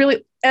 I was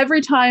really,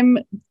 every time,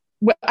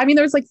 I mean,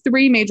 there was like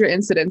 3 major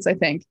incidents, I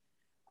think.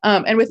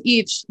 And with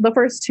each, the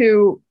first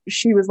 2,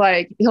 she was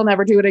like, he'll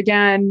never do it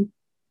again.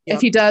 Yep.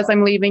 If he does,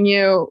 I'm leaving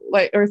you.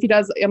 Like, or if he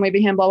does, I'm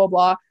leaving him, blah, blah,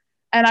 blah.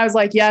 And I was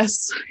like,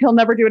 yes, he'll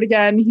never do it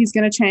again. He's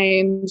going to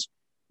change.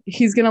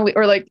 He's going to,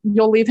 or like,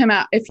 you'll leave him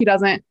out if he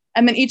doesn't.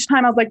 And then each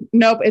time I was like,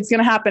 nope, it's going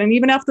to happen. And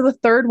even after the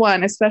 3rd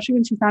one, especially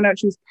when she found out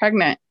she was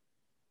pregnant,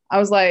 I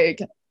was like,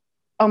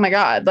 oh my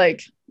God,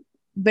 like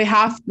they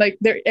have, like,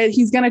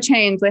 he's going to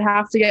change. They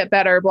have to get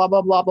better, blah,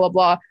 blah, blah, blah,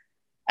 blah.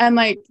 And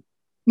like,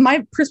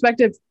 my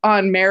perspective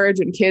on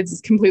marriage and kids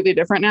is completely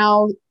different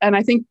now. And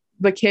I think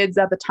the kids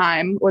at the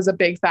time was a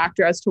big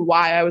factor as to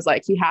why I was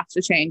like, he has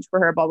to change for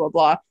her, blah, blah,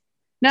 blah.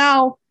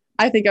 Now,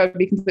 I think I would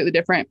be completely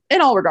different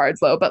in all regards,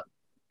 though. But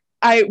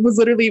I was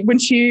literally, when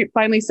she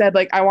finally said,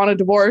 like, I want a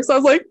divorce, I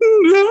was like,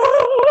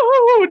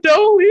 no,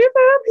 don't leave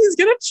him. He's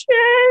going to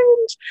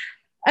change.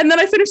 And then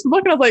I finished the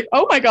book and I was like,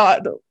 oh my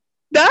God,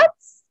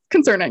 that's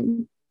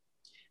concerning.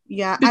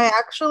 Yeah,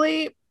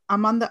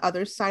 I'm on the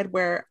other side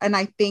where, and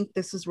I think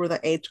this is where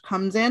the age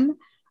comes in.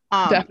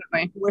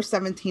 Definitely. We're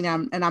 17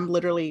 and I'm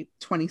literally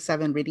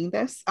 27 reading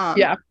this.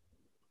 Yeah.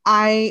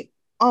 I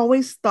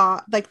always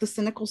thought, like the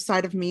cynical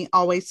side of me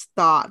always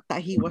thought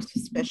that he was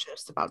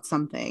suspicious about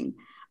something.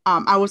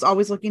 I was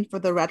always looking for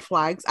the red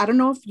flags. I don't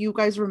know if you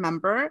guys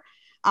remember.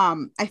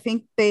 I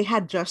think they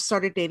had just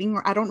started dating,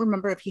 or I don't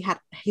remember if he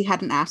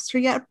hadn't asked her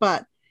yet,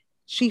 but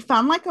she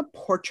found like a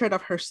portrait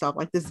of herself,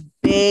 like this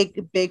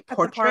big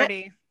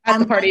portrait at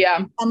the party.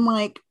 Yeah. And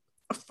like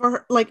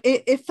for like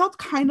it felt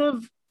kind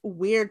of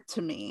weird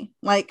to me,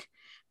 like,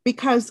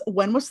 because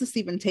when was this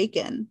even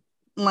taken?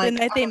 Like, the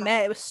night they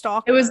met, it was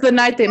stalker. It was the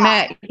night they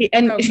met.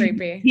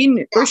 Creepy.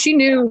 She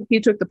knew he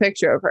took the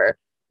picture of her,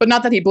 but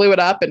not that he blew it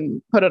up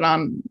and put it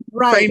on.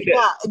 Right.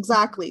 Yeah,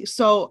 exactly.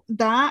 So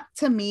that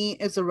to me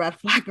is a red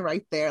flag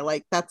right there.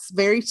 Like, that's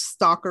very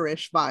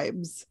stalkerish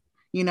vibes,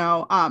 you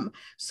know?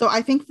 So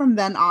I think from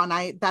then on,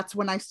 that's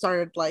when I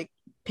started like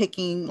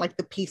picking like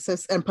the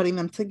pieces and putting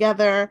them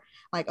together.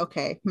 Like,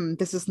 okay,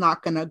 this is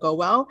not gonna go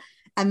well.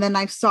 And then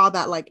I saw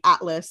that like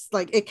Atlas,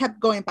 like it kept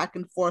going back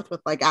and forth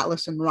with like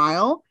Atlas and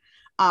Ryle.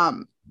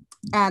 And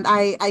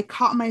I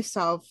caught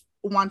myself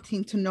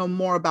wanting to know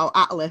more about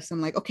Atlas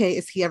and like, okay,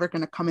 is he ever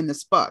going to come in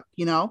this book,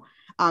 you know?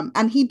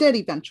 And he did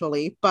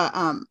eventually, but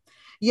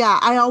yeah,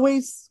 I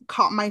always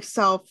caught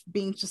myself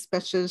being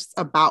suspicious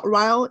about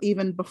Ryle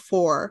even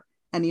before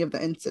any of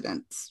the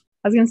incidents.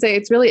 I was going to say,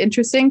 it's really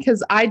interesting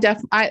because I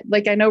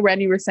know,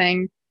 Ren, you were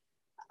saying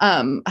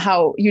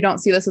how you don't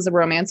see this as a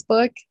romance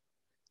book.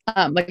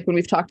 Like when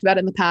we've talked about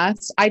it in the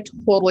past, I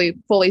totally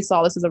fully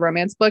saw this as a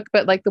romance book,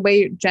 but like the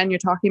way, Jen, you're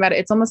talking about it,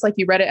 it's almost like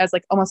you read it as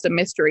like almost a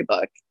mystery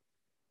book,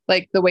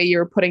 like the way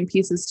you're putting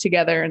pieces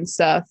together and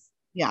stuff.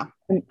 Yeah.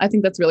 And I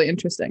think that's really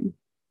interesting.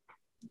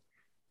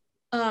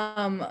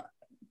 Jen,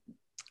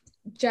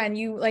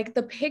 you like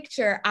the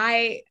picture,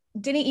 I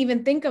didn't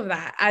even think of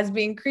that as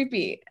being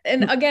creepy.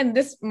 And again,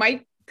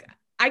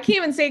 I can't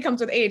even say it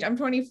comes with age. I'm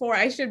 24.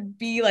 I should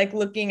be like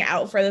looking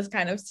out for this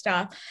kind of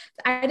stuff.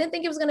 I didn't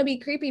think it was going to be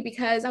creepy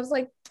because I was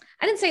like,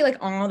 I didn't say like,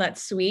 oh,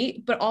 that's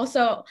sweet, but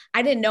also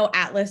I didn't know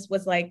Atlas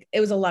was like, it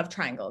was a love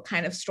triangle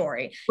kind of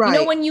story. Right. You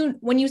know,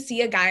 when you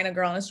see a guy and a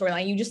girl in a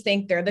storyline, you just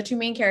think they're the two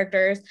main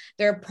characters.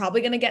 They're probably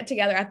going to get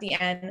together at the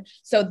end.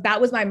 So that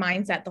was my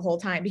mindset the whole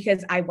time,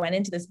 because I went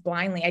into this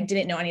blindly. I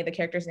didn't know any of the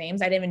characters'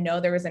 names. I didn't even know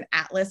there was an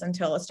Atlas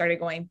until it started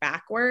going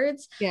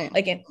backwards,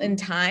 like in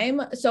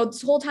time. So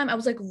this whole time I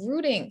was like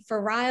rooting for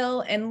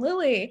Ryle and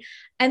Lily.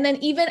 And then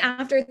even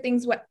after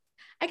things went,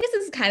 I guess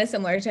this is kind of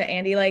similar to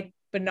Andy, like,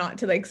 but not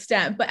to the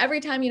extent. But every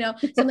time, you know,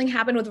 something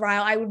happened with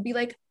Ryle, I would be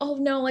like, oh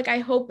no, like, I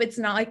hope it's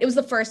not like, it was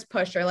the first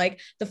push or like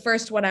the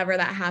first whatever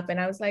that happened.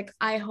 I was like,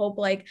 I hope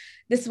like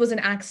this was an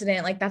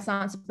accident. Like, that's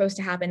not supposed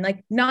to happen.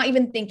 Like, not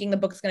even thinking the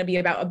book's going to be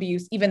about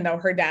abuse, even though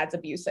her dad's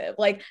abusive,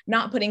 like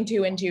not putting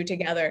two and two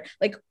together,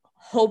 like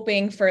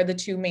hoping for the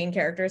two main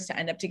characters to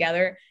end up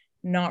together,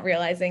 not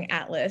realizing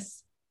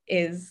Atlas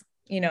is,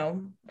 you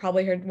know,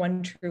 probably her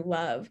one true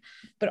love.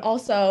 But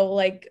also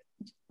like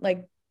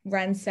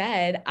Ren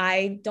said,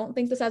 I don't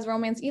think this has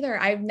romance either.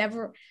 I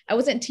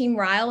wasn't team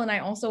Ryle, and I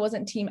also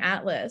wasn't team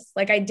Atlas.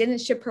 Like, I didn't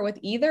ship her with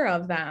either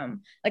of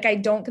them. Like, I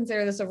don't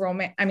consider this a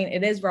romance. I mean,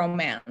 it is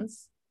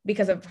romance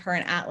because of her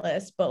and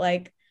Atlas, but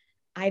like,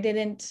 I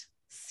didn't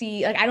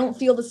see, like, I don't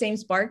feel the same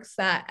sparks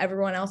that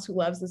everyone else who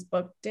loves this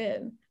book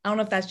did. I don't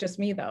know if that's just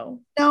me though.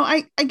 No,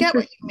 I get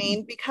what you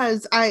mean,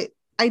 because I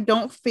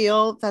don't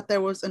feel that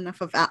there was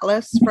enough of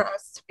Atlas for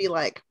us to be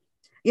like,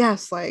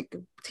 yes, like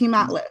Team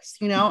Atlas,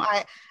 you know.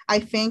 I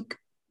think,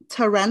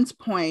 to Ren's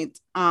point,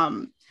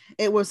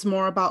 it was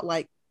more about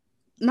like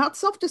not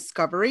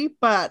self-discovery,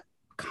 but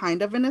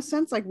kind of in a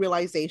sense like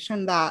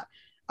realization that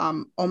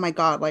oh my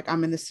god, like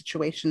I'm in this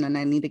situation and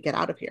I need to get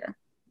out of here.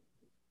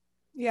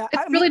 Yeah,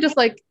 it's really just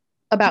like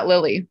about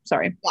Lily.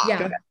 Sorry.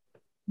 Yeah.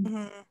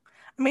 Mm-hmm.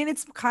 I mean,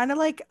 it's kind of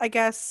like, I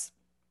guess,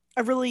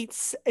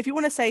 if you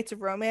want to say it's a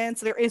romance,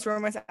 there is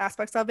romance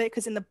aspects of it,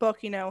 because in the book,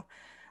 you know,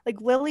 like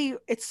Lily,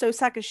 it's so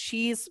sad because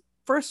she's,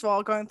 first of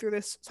all, going through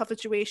this tough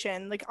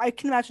situation. Like, I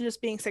can imagine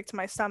just being sick to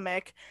my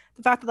stomach.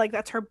 The fact that like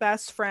that's her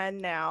best friend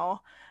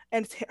now,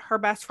 and it's her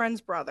best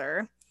friend's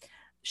brother.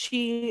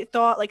 She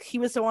thought like he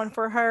was the one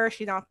for her.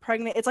 She's not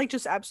pregnant. It's like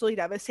just absolutely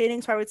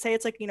devastating. So I would say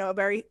it's like, you know, a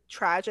very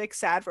tragic,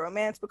 sad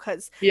romance,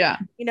 because you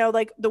know,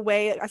 like the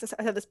way, as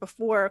I said this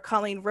before,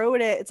 Colleen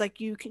wrote it, it's like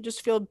you can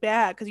just feel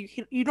bad because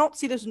you don't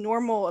see this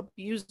normal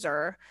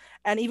abuser.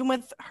 And even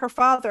with her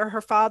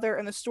father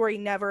in the story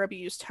never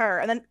abused her.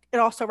 And then it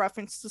also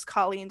references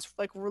Colleen's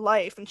like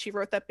life, and she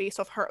wrote that based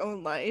off her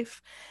own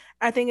life.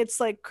 I think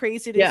it's like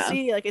crazy to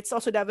see. Like, it's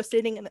also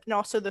devastating, and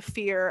also the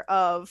fear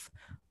of,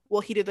 will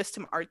he do this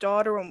to our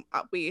daughter when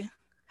we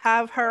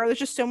have her? There's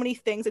just so many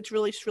things. It's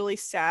really, really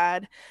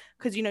sad,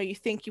 because, you know, you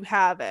think you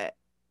have it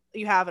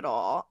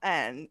all,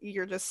 and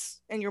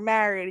you're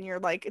married, and you're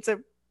like, it's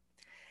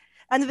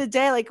end of the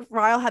day, like,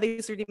 Ryle had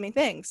these redeeming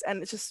things,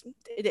 and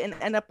it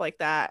didn't end up like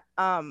that.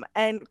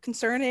 And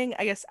concerning,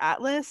 I guess,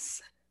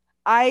 Atlas,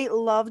 I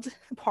loved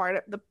part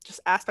of the just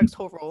aspects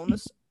whole role in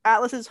this,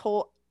 Atlas's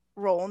whole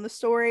role in the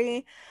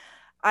story.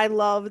 I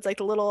loved like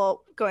the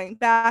little going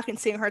back and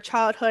seeing her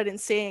childhood and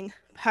seeing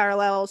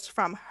parallels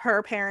from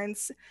her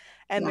parents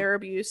and their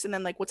abuse, and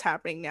then like what's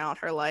happening now in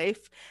her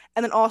life.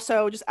 And then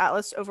also just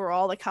Atlas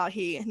overall, like how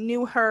he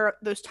knew her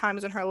those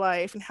times in her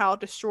life and how it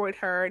destroyed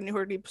her and knew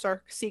her deep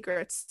dark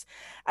secrets,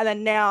 and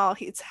then now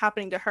it's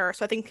happening to her.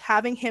 So I think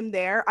having him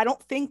there, I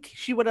don't think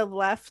she would have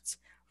left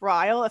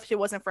Ryle if it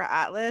wasn't for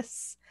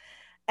Atlas.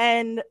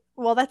 And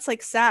well, that's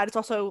like sad. It's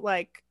also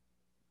like,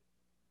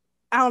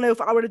 I don't know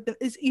if I would have been,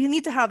 you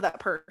need to have that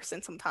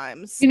person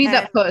sometimes. You need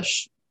that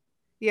push.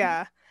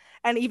 Yeah.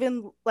 And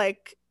even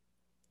like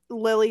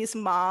Lily's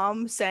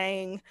mom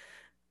saying,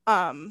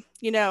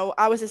 you know,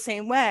 I was the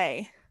same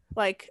way.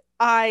 Like,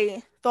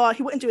 I thought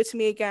he wouldn't do it to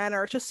me again,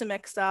 or just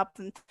mixed up,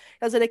 and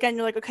does it again.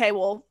 You're like, okay,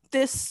 well,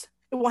 it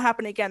won't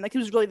happen again. Like, it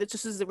was really,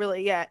 this is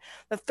really it.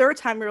 The third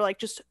time, you're like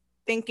just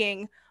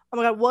thinking, oh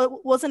my God,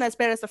 what wasn't as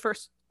bad as the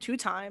first two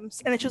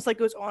times. And it just like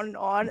goes on and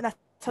on. And that's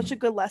such a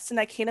good lesson.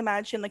 I can't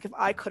imagine like if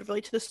I could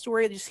relate to the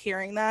story, just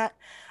hearing that,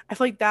 I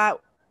feel like that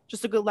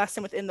just a good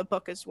lesson within the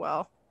book as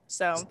well.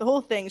 So the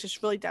whole thing is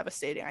just really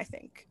devastating, I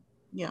think.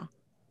 Yeah,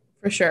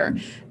 for sure.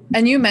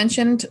 And you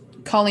mentioned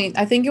Colleen,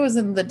 I think it was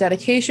in the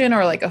dedication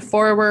or like a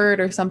foreword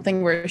or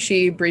something, where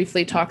she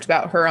briefly talked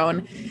about her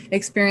own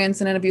experience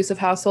in an abusive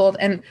household.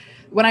 And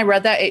when I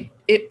read that,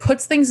 it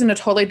puts things in a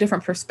totally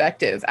different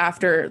perspective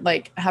after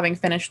like having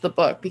finished the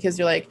book, because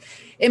you're like,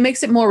 it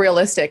makes it more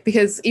realistic,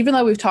 because even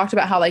though we've talked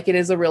about how like it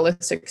is a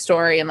realistic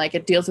story and like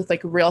it deals with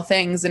like real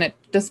things and it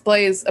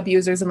displays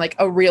abusers in like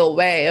a real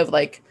way of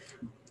like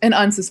an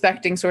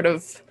unsuspecting sort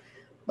of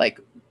like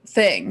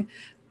thing,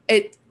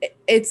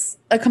 it's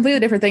a completely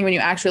different thing when you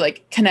actually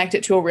like connect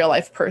it to a real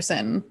life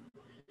person,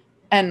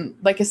 and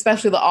like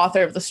especially the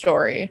author of the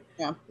story.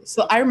 Yeah.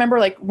 So I remember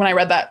like when I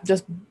read that,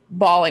 just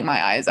bawling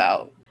my eyes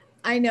out.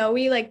 I know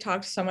we like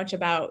talked so much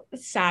about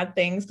sad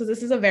things because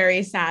this is a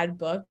very sad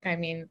book. I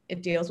mean,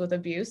 it deals with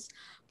abuse,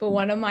 but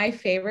one of my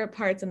favorite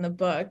parts in the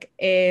book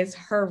is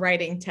her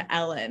writing to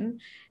Ellen.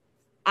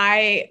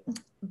 I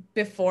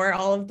before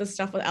all of the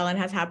stuff with Ellen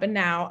has happened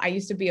now, I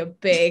used to be a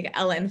big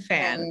Ellen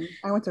fan.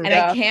 I went to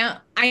and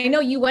I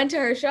know you went to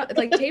her show,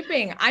 like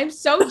taping. I'm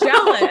so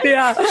jealous.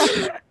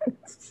 Yeah.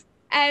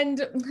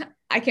 And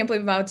I can't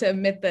believe I'm about to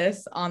admit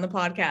this on the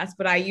podcast,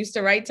 but I used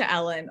to write to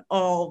Ellen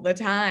all the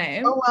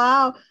time. Oh,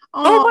 wow.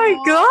 Oh my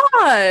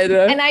God.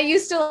 And I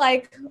used to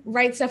like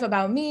write stuff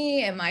about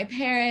me and my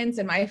parents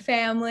and my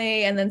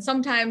family. And then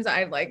sometimes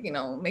I'd like,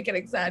 make it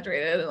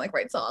exaggerated and like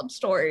write sob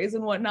stories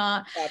and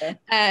whatnot. But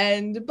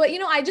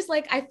I just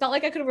like, I felt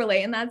like I could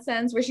relate in that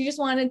sense where she just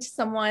wanted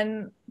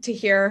someone to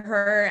hear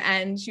her.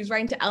 And she was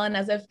writing to Ellen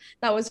as if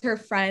that was her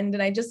friend.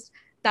 And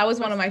that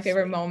was one of my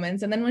favorite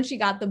moments. And then when she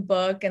got the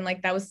book and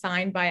like that was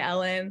signed by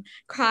Ellen,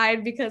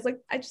 cried because like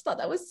I just thought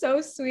that was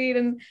so sweet.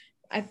 And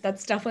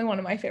that's definitely one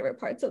of my favorite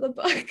parts of the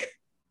book.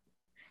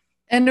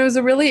 And it was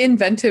a really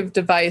inventive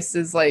device,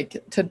 is like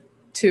to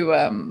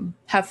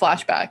have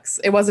flashbacks.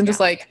 It wasn't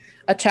just like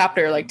a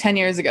chapter like 10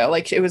 years ago.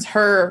 Like it was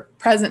her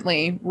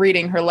presently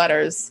reading her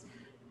letters,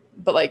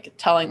 but like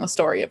telling the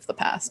story of the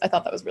past. I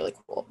thought that was really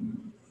cool.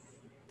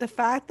 The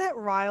fact that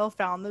Ryle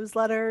found those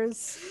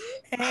letters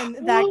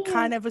and that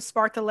kind of was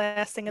sparked the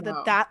last thing of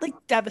that like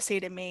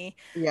devastated me.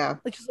 Yeah.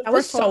 Like just that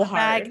was so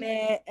hard.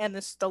 Magnet and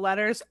the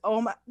letters.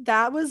 Oh my,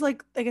 that was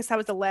like, I guess that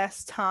was the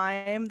last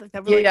time that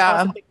really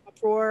caused a big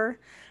uproar.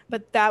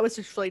 But that was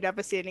just really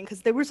devastating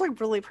because they were like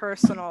really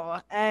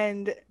personal,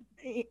 and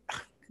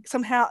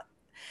somehow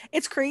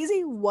it's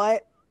crazy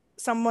what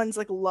someone's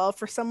like love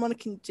for someone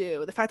can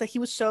do. The fact that he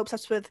was so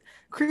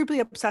creepily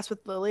obsessed with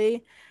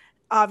Lily,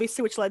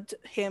 obviously, which led to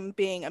him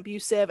being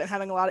abusive and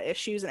having a lot of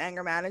issues and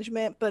anger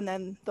management. But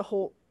then the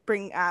whole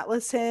bringing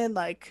Atlas in,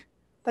 like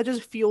that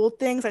just fueled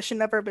things that should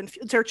never have been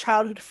fueled. Their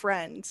childhood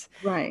friends.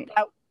 Right.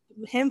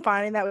 Him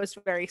finding that was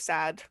very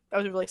sad. That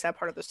was a really sad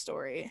part of the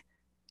story.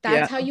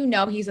 That's how you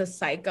know he's a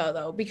psycho,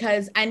 though,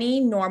 because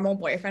any normal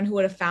boyfriend who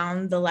would have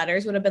found the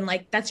letters would have been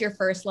like, that's your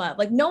first love.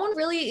 Like, no one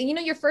really,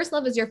 your first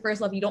love is your first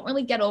love. You don't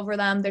really get over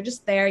them. They're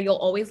just there. You'll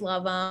always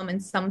love them in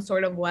some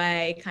sort of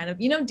way, kind of,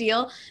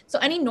 deal. So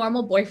any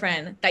normal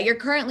boyfriend that you're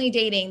currently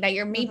dating, that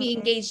you're maybe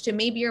engaged to,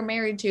 maybe you're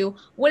married to,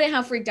 wouldn't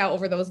have freaked out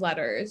over those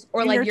letters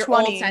or like your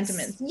 20s. Old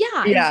sentiments.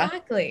 Yeah,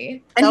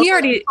 exactly. And he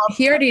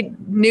already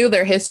knew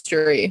their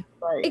history.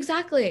 Right.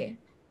 Exactly.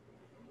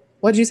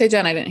 What did you say,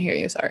 Jen? I didn't hear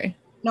you. Sorry.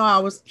 No, I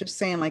was just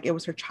saying like it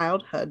was her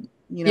childhood,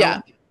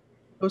 Yeah.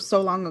 It was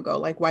so long ago.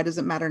 Like, why does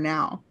it matter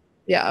now?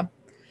 Yeah.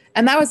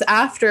 And that was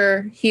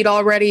after he'd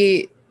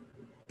already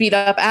beat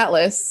up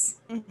Atlas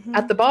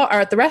at the bar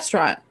or at the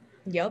restaurant.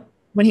 Yep.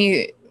 When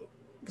he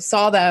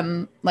saw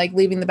them like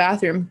leaving the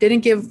bathroom, didn't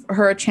give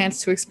her a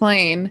chance to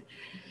explain.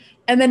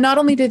 And then not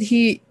only did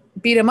he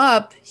beat him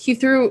up, he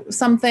threw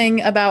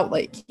something about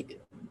like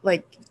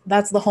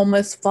that's the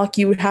homeless fuck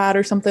you had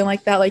or something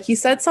like that. Like he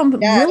said some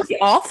really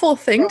awful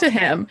thing to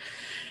him.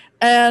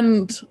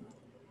 And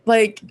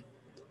like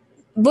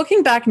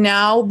looking back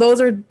now, those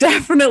are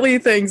definitely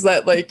things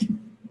that like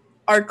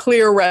are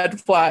clear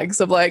red flags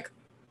of like,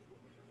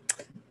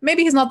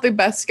 maybe he's not the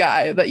best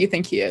guy that you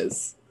think he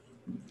is.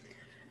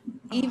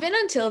 Even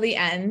until the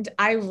end,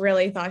 I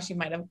really thought she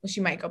might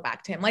go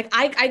back to him. Like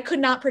I could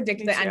not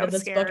predict the end of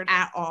this book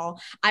at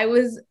all. I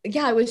was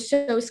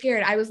so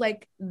scared. I was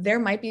like, there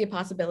might be a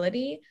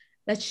possibility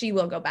that she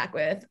will go back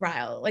with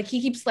Ryle. Like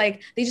he keeps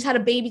like, they just had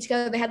a baby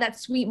together. They had that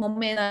sweet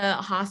moment in a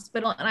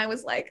hospital. And I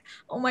was like,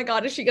 oh my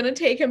God, is she going to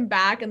take him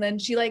back? And then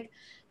she like,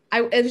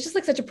 it was just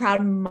like such a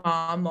proud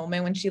mom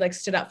moment when she like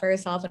stood up for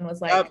herself and was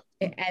like,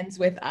 it ends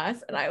with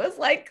us. And I was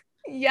like,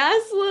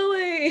 yes,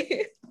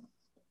 Lily.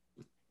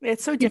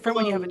 It's so different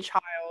when you have a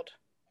child.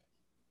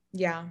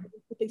 Yeah.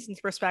 Put things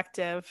into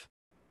perspective.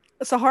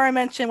 Sahara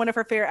mentioned one of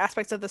her favorite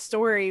aspects of the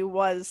story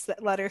was the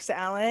letters to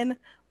Ellen.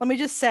 Let me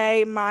just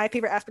say my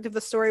favorite aspect of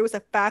the story was the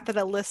fact that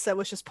Alyssa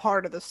was just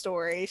part of the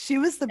story. She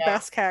was the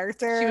best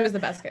character. She was the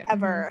best character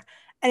ever.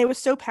 Mm-hmm. And it was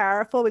so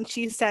powerful when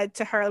she said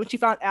to her, when she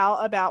found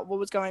out about what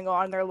was going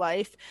on in their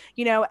life,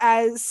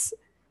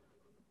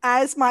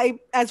 as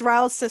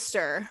Ryle's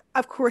sister,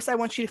 of course I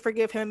want you to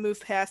forgive him and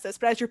move past this,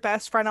 but as your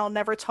best friend, I'll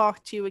never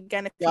talk to you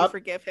again if you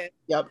forgive him.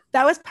 Yep.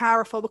 That was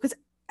powerful because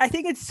I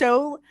think it's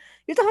so,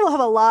 you have to have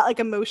a lot like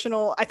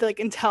emotional, I feel like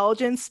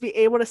intelligence to be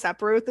able to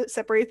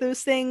separate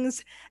those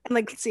things and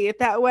like see it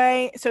that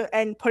way. So,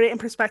 and put it in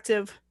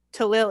perspective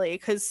to Lily,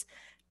 because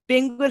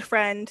being a good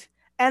friend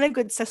and a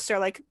good sister,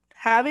 like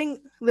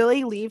having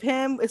Lily leave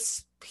him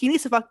he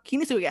needs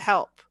to get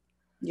help.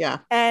 Yeah.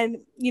 And,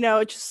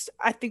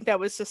 I think that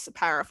was just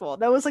powerful.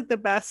 That was like the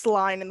best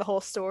line in the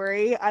whole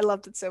story. I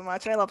loved it so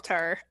much. I loved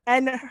her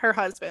and her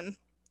husband.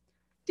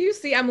 Do you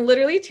see? I'm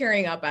literally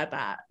tearing up at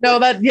that. No,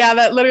 that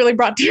literally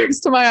brought tears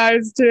to my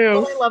eyes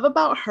too. What I love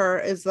about her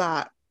is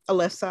that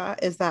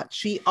Alyssa is that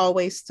she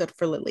always stood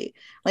for Lily.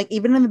 Like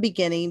even in the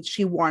beginning,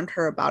 she warned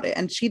her about it,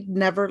 and she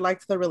never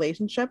liked the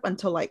relationship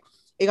until like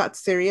it got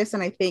serious.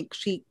 And I think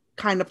she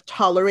kind of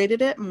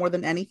tolerated it more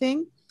than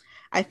anything.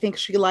 I think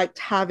she liked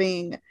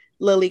having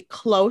Lily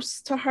close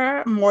to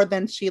her more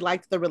than she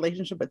liked the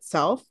relationship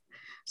itself.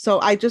 So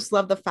I just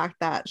love the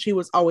fact that she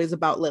was always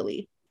about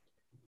Lily.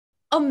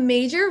 a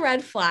major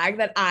red flag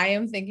that I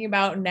am thinking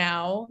about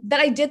now that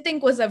I did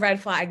think was a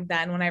red flag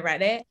then when I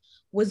read it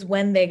was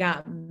when they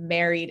got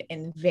married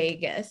in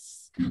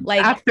Vegas.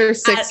 Like after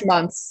 6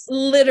 months.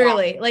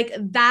 Literally, like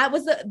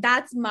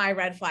that's my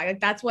red flag. Like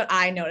that's what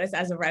I noticed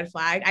as a red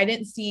flag. I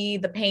didn't see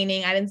the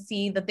painting. I didn't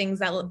see the things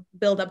that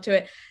build up to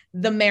it.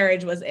 The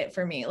marriage was it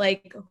for me.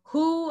 Like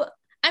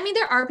I mean,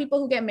 there are people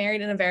who get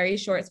married in a very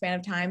short span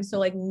of time. So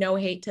like no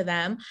hate to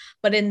them.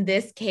 But in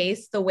this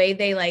case, the way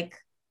they like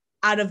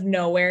out of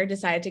nowhere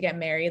decided to get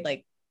married,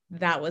 like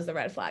that was the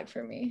red flag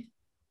for me.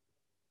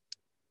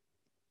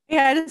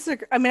 Yeah, I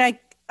disagree. I mean,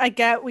 I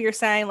get what you're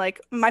saying. Like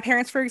my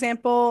parents, for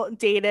example,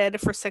 dated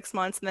for 6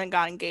 months and then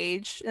got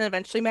engaged and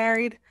eventually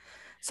married.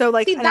 So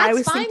like, See, and I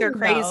always fine, think they're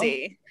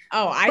crazy.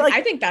 Oh,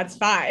 I think that's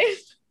fine.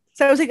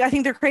 So I was like, I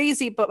think they're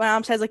crazy, but my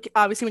mom says like,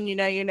 obviously when you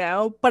know, you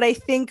know. But I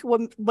think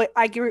what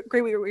I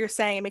agree with what you're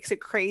saying, it makes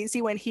it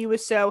crazy when he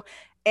was so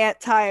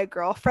anti a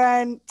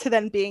girlfriend to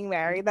then being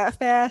married that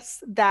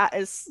fast.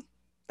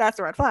 That's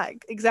a red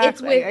flag.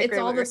 Exactly. It's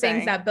all the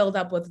things that build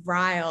up with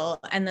Ryle,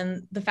 and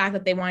then the fact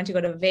that they wanted to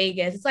go to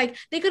Vegas. It's like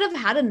they could have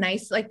had a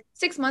nice, like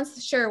 6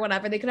 months, sure,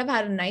 whatever. They could have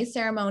had a nice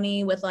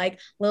ceremony with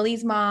like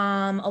Lily's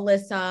mom,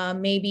 Alyssa,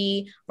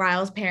 maybe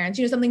Ryle's parents,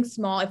 something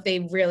small if they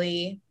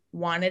really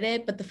wanted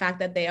it. But the fact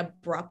that they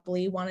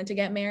abruptly wanted to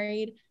get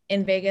married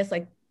in Vegas,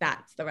 like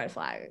that's the red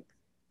flag.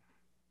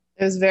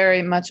 It was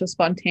very much a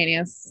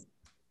spontaneous.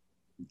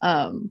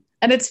 And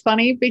it's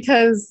funny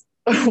because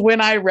when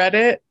I read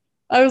it,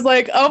 I was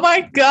like, oh my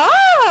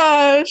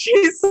gosh,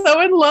 he's so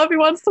in love. He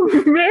wants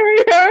to marry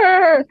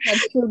her.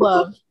 That's true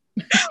love.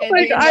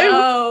 Like I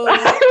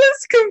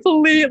was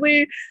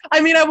completely,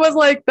 I mean, I was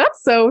like,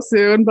 that's so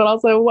soon, but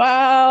also,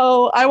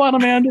 wow, I want a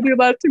man to do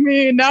that to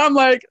me. Now I'm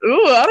like,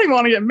 ooh, I don't even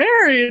want to get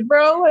married,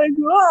 bro. Like,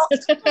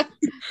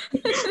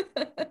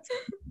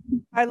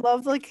 I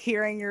love like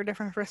hearing your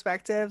different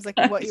perspectives, like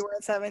what you were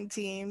at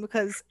 17,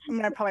 because I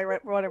mean, I probably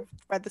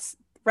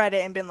read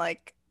it and been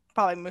like,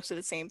 probably most of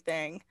the same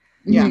thing.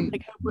 Yeah.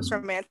 Like Hopeless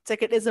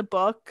Romantic, it is a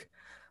book,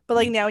 but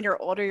like now when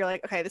you're older, you're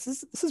like, okay, this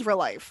is real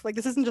life. Like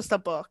this isn't just a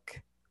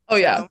book. Oh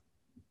yeah.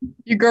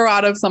 You grow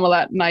out of some of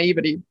that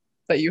naivety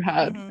that you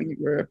had when you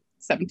were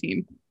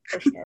 17. For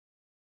sure.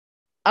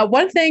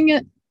 One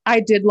thing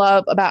I did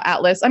love about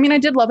Atlas, I mean, I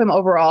did love him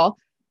overall,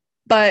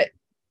 but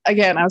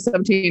again, I was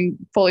 17,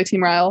 fully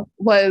Team Ryle,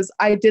 was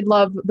I did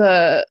love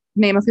the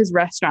name of his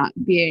restaurant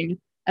being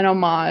an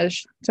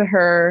homage to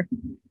her,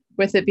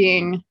 with it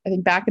being, I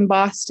think, back in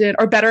Boston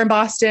or better in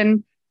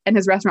Boston, and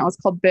his restaurant was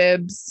called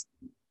Bibs.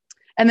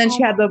 And then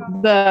she had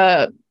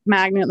the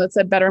magnet that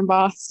said better in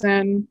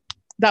Boston.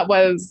 That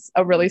was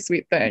a really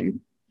sweet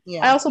thing.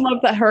 Yeah. I also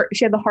loved that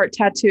she had the heart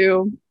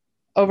tattoo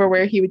over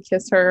where he would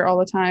kiss her all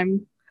the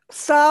time.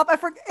 Stop. I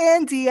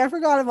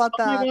forgot about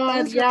that. Oh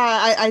my God.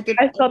 Yeah, I did.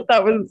 I thought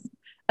that was,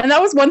 and that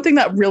was one thing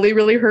that really,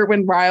 really hurt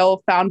when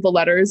Ryle found the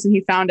letters and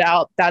he found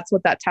out that's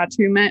what that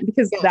tattoo meant,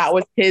 because that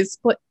was his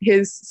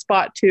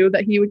spot too,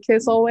 that he would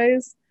kiss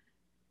always.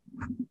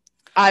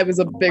 I was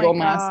a big old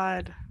mess.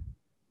 God.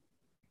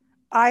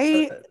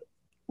 I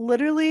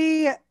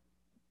literally,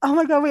 oh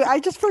my God, wait,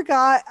 I just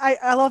forgot.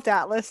 I loved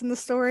Atlas in the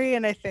story,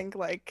 and I think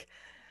like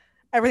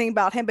everything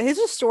about him, but his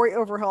story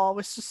overall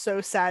was just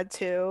so sad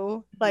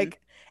too.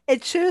 Like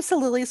it shows to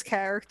Lily's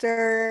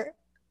character.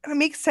 It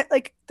makes sense,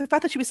 like the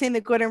fact that she was saying the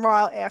good and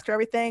Ryle after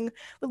everything.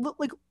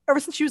 Like ever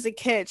since she was a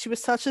kid, she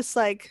was such this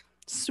like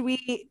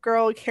sweet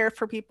girl who cared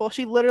for people.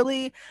 She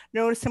literally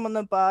noticed him on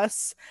the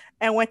bus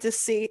and went to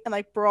see and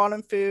like brought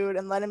him food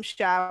and let him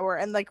shower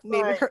and like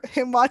made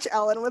him watch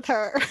Ellen with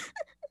her.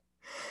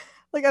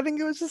 Like I think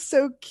it was just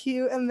so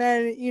cute. And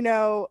then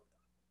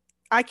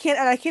I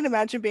can't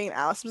imagine being in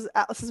Alice's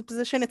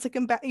position. It's like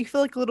you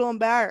feel like a little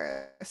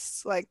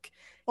embarrassed. Like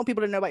you want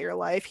people to know about your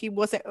life. He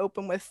wasn't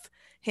open with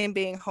him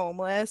being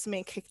homeless and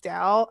being kicked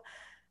out,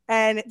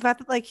 and the fact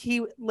that like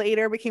he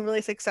later became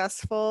really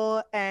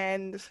successful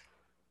and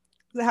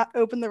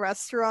opened the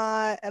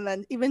restaurant, and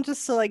then even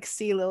just to like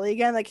see Lily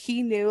again, like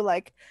he knew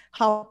like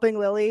helping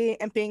Lily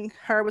and being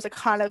her was a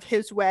kind of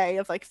his way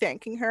of like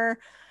thanking her.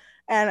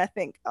 And I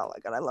think, oh my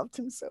God, I loved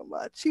him so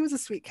much. He was a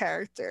sweet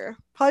character,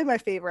 probably my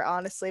favorite,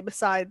 honestly,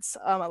 besides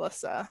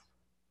Alyssa.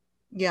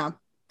 Yeah,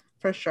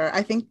 for sure.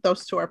 I think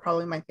those two are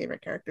probably my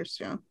favorite characters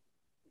too.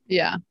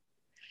 Yeah.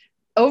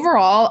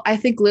 Overall, I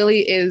think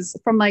Lily is,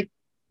 from like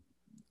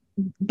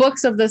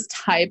books of this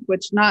type,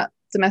 which not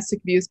domestic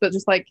abuse, but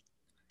just like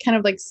kind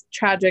of like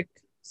tragic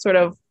sort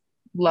of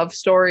love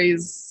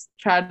stories,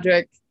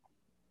 tragic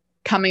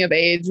coming of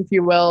age, if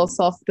you will,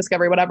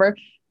 self-discovery, whatever.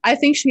 I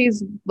think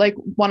she's like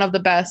one of the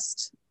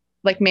best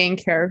like main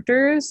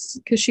characters,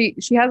 because she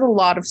has a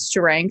lot of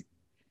strength.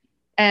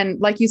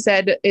 And like you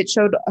said, it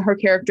showed her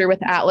character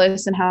with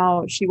Atlas and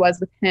how she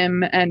was with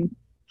him and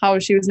how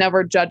she was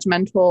never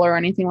judgmental or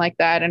anything like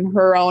that, and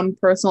her own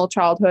personal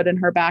childhood and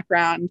her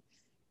background,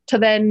 to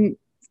then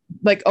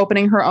like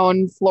opening her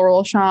own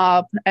floral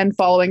shop and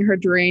following her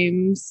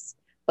dreams.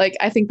 Like,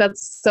 I think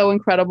that's so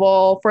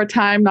incredible. For a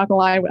time, not gonna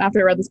lie,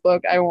 after I read this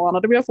book, I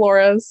wanted to be a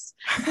florist.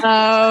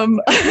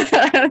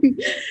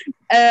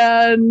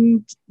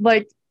 And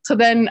like, to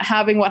then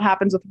having what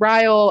happens with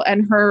Ryle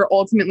and her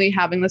ultimately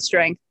having the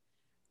strength.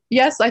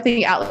 Yes, I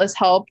think Atlas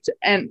helped,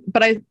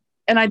 but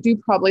I do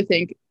probably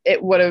think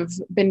it would have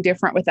been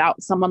different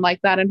without someone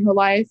like that in her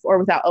life, or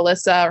without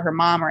Alyssa or her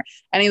mom or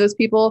any of those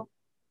people.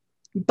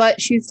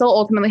 But she still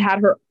ultimately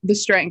had the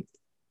strength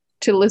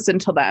to listen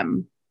to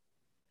them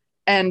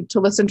and to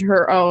listen to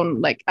her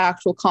own like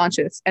actual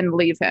conscience and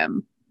leave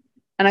him.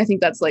 And I think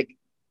that's like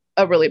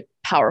a really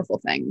powerful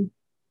thing.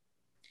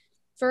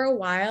 For a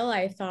while,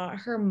 I thought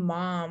her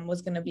mom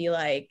was going to be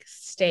like,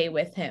 stay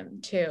with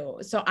him too.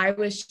 So I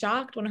was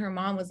shocked when her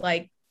mom was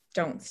like,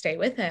 don't stay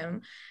with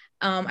him.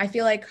 I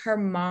feel like her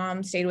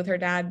mom stayed with her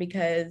dad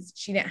because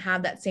she didn't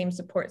have that same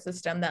support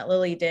system that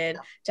Lily did,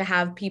 to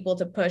have people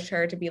to push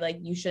her to be like,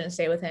 you shouldn't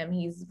stay with him.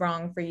 He's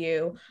wrong for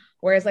you.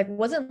 Whereas like,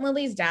 wasn't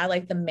Lily's dad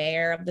like the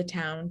mayor of the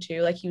town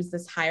too? Like he was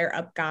this higher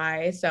up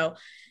guy. So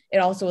it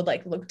also would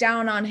like look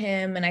down on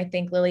him. And I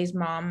think Lily's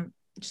mom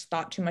just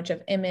thought too much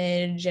of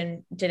image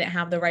and didn't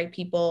have the right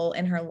people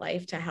in her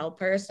life to help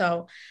her.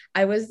 So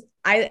I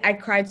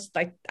cried,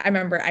 like, I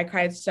remember I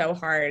cried so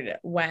hard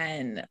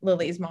when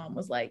Lily's mom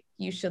was like,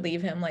 you should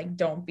leave him, like,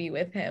 don't be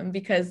with him,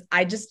 because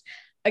I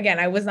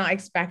was not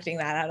expecting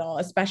that at all,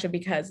 especially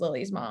because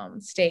Lily's mom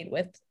stayed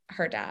with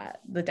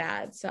the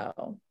dad.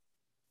 So.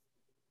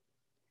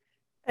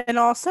 And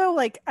also,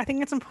 like, I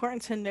think it's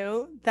important to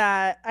note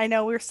that, I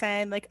know we're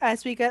saying, like,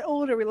 as we get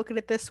older, we look at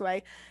it this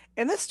way.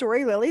 In this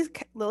story,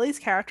 Lily's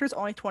character is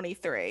only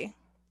 23.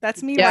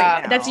 That's me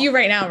right now. That's you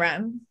right now,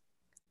 Ren.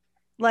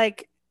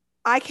 Like,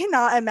 I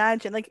cannot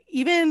imagine, like,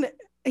 even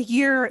a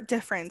year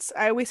difference.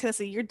 I always say this,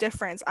 a year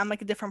difference, I'm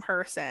like a different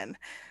person.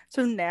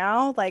 So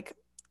now, like,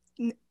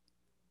 I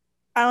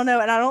don't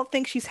know, and I don't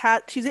think she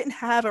didn't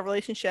have a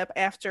relationship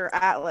after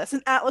Atlas.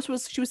 And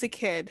she was a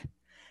kid.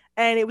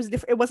 And it was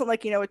different. It wasn't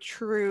like, a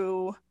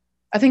true,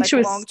 I think, like, she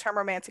was long-term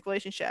romantic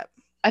relationship.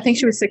 I think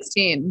she was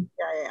 16.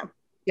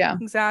 Yeah.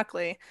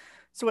 Exactly.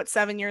 So what,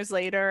 7 years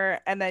later,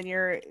 and then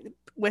you're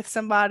with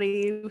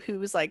somebody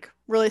who's like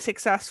really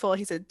successful.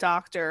 He's a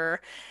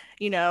doctor.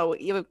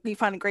 You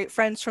find great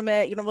friends from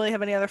it. You don't really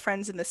have any other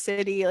friends in the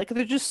city. Like,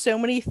 there's just so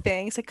many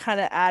things that kind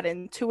of add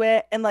into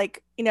it. And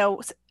like,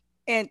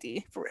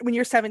 Andy, when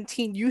you're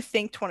 17, you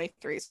think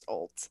 23 is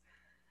old.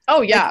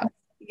 Oh yeah. Like,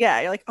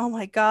 yeah, you're like, oh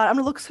my God, I'm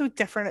gonna look so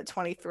different at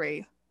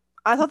 23.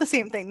 I thought the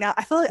same thing. Now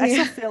I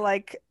still feel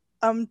like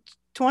I'm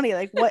 20.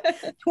 Like, what?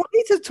 20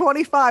 to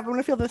 25, I'm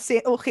gonna feel the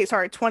same. Okay,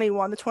 sorry,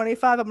 21 to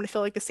 25, I'm gonna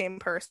feel like the same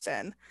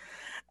person.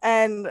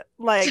 And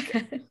like,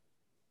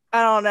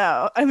 I don't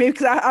know. I mean,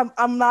 because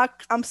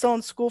I'm still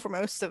in school for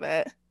most of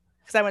it,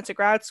 because I went to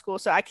grad school,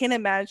 so I can't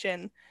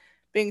imagine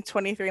being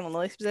 23 in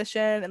Lily's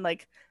position and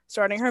like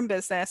starting her own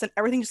business and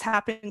everything just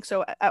happening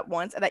so at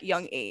once at that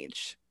young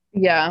age.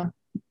 Yeah.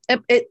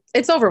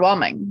 It's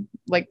overwhelming,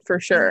 like, for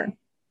sure. Mm-hmm.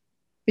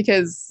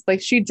 Because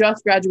like, she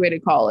just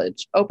graduated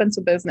college, opens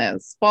a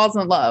business, falls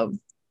in love,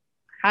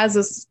 has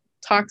this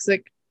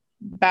toxic,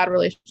 bad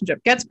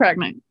relationship, gets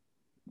pregnant,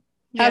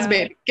 has a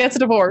baby, gets a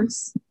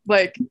divorce,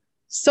 like,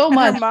 so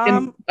much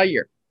in a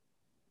year.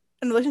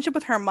 And the relationship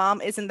with her mom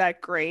isn't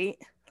that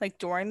great, like,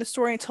 during the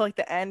story, until like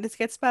the end it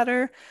gets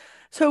better.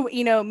 So,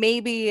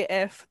 maybe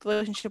if the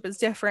relationship was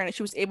different and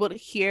she was able to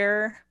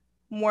hear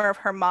more of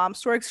her mom's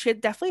story, because she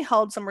had definitely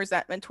held some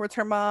resentment towards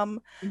her mom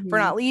for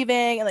not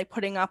leaving and like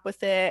putting up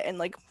with it and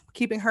like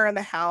keeping her in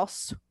the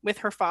house with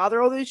her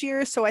father all those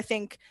years. So I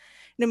think,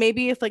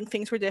 maybe if like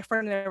things were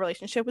different and the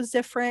relationship was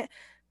different,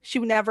 she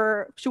would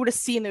have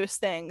seen those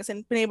things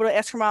and been able to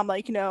ask her mom,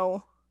 like,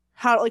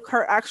 how like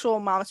her actual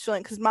mom's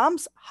feeling, because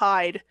moms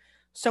hide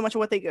so much of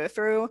what they go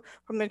through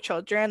from their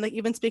children. Like,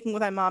 even speaking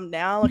with my mom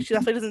now, like, she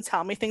definitely doesn't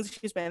tell me things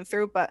she's been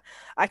through, but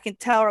I can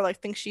tell her like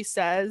things she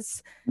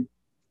says,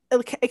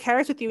 it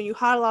carries with you, and you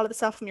hide a lot of the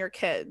stuff from your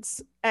kids.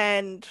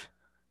 And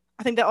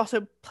I think that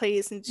also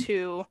plays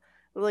into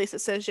Lily's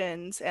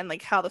decisions and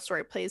like how the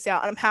story plays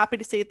out. And I'm happy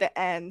to see at the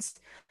end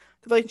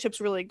the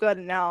relationship's really good,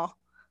 and now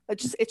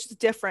it's just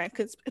different,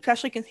 because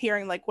especially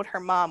hearing like what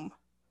her mom's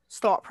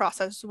thought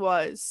process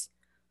was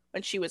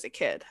when she was a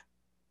kid.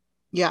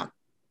 Yeah.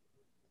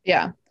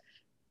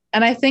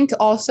 And I think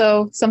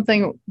also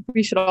something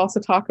we should also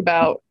talk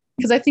about,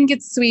 because I think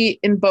it's sweet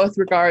in both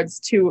regards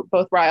to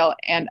both Ryle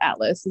and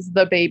Atlas, is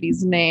the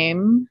baby's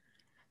name.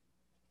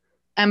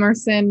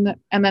 Emerson,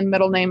 and then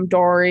middle name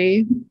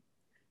Dory.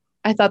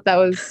 I thought that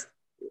was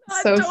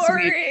so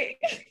sweet.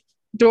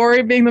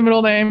 Dory being the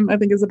middle name, I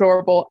think, is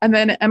adorable. And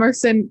then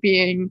Emerson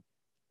being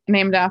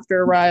named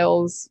after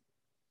Ryle's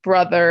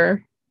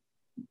brother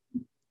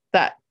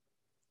that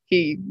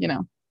he,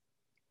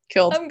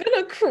 killed. I'm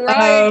gonna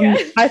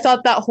cry. I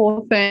thought that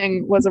whole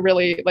thing was a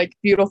really like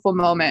beautiful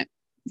moment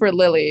for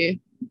Lily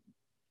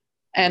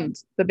and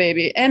the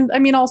baby. And I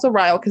mean, also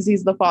Ryle, because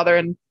he's the father.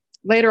 And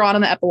later on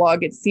in the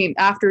epilogue, it seemed,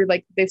 after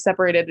like they've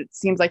separated, it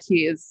seems like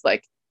he is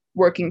like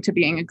working to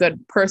being a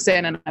good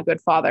person and a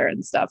good father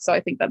and stuff. So I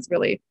think that's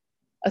really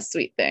a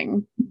sweet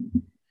thing.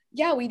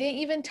 Yeah, we didn't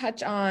even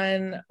touch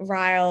on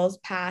Ryle's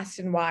past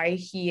and why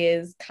he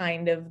is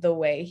kind of the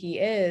way he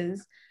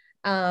is.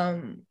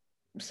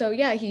 So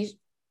yeah,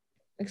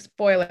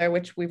 spoiler,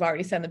 which we've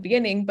already said in the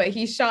beginning, but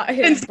he shot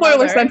his And spoiler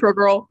brother. central,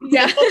 girl.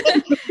 Yeah.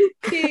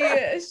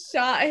 He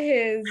shot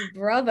his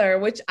brother,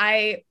 which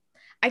I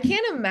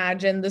can't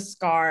imagine the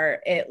scar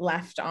it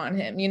left on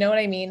him. You know what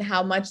I mean?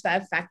 How much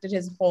that affected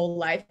his whole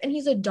life. And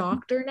he's a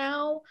doctor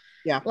now.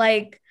 Yeah.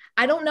 Like,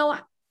 I don't know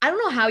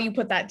how you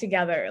put that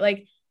together.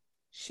 Like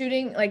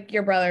shooting like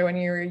your brother when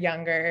you were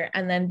younger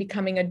and then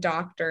becoming a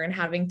doctor and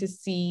having to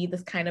see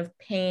this kind of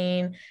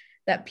pain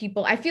that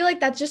people, I feel like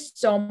that's just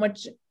so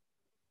much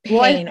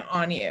pain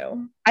on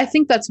you. I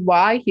think that's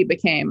why he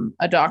became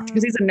a doctor,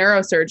 because he's a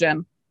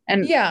neurosurgeon.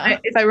 And yeah,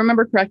 if I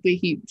remember correctly,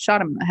 he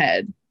shot him in the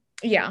head.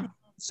 Yeah.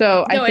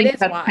 So No, I think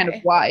that's why. kind of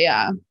why.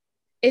 Yeah.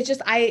 It's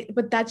just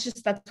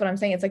that's what I'm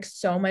saying. It's like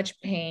so much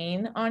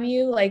pain on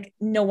you. Like,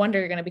 no wonder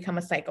you're gonna become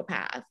a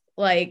psychopath.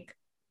 Like,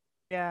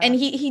 Yeah. And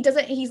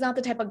he's not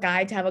the type of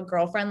guy to have a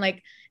girlfriend.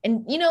 Like,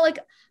 and you know, like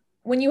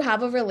when you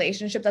have a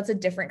relationship, that's a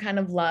different kind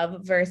of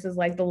love versus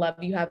like the love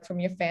you have from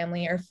your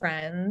family or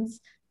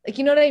friends. Like,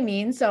 you know what I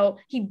mean? So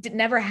he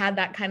never had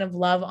that kind of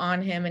love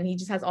on him, and he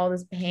just has all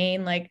this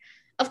pain. Like,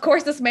 of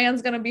course this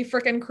man's gonna be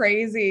freaking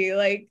crazy.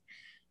 Like,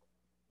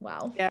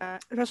 wow. Yeah.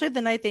 Especially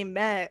the night they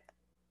met,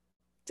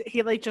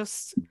 he like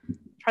just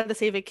tried to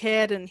save a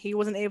kid and he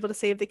wasn't able to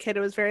save the kid.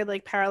 It was very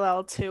like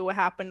parallel to what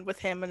happened with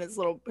him and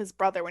his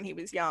brother when he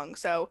was young.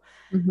 So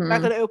the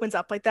fact that it opens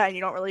up like that and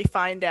you don't really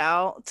find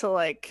out till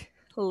like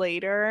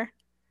later,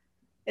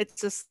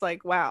 it's just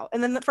like wow.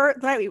 And then the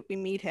first night we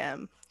meet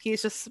him,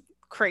 he's just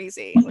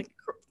crazy, like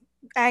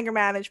anger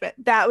management.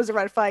 That was a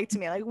red flag to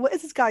me. Like, what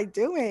is this guy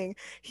doing?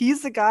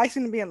 He's the guy he's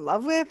going to be in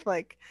love with.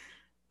 Like,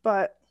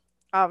 but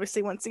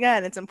obviously, once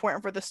again, it's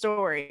important for the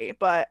story.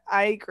 But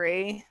I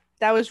agree.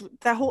 That was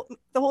the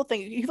whole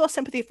thing. You feel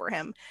sympathy for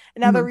him.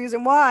 Another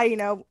reason why, you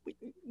know,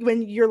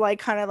 when you're like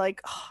kind of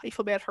like, oh, you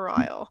feel bad for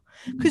Ryle,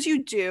 because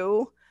you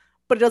do,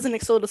 but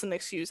it still doesn't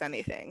excuse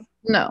anything.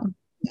 No.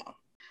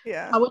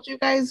 Yeah. How would you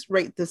guys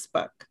rate this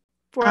book?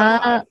 4 out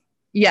of 5.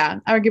 Yeah,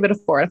 I would give it a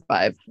 4 out of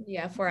 5.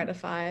 Yeah, 4 out of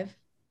 5.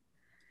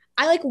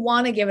 I like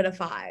want to give it a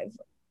 5,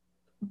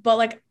 but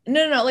like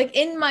no, like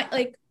in my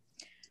like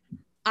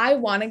I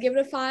want to give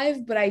it a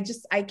 5, but I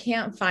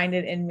can't find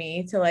it in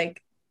me to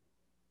like,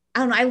 I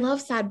don't know. I love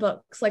sad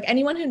books. Like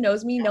anyone who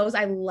knows me knows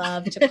I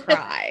love to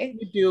cry.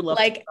 You do love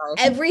like to cry.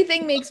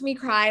 everything makes me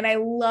cry, and I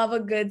love a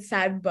good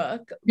sad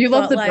book. You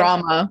love the like,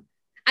 drama.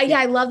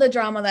 I love the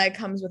drama that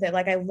comes with it.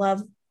 Like I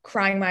love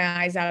crying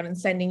my eyes out and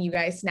sending you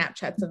guys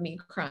Snapchats of me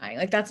crying.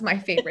 Like that's my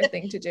favorite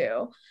thing to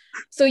do.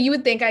 So you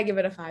would think I give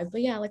it a 5,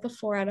 but yeah, like a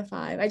 4 out of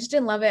 5. I just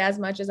didn't love it as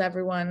much as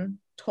everyone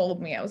told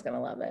me I was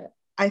gonna love it.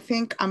 I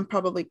think I'm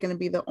probably going to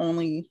be the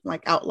only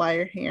like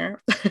outlier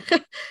here.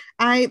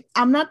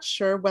 I'm not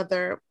sure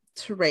whether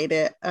to rate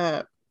it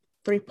a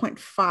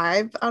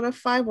 3.5 out of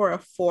 5 or a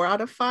 4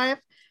 out of 5,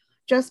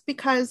 just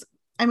because,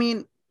 I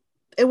mean,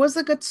 it was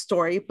a good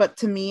story, but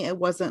to me, it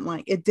wasn't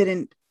like,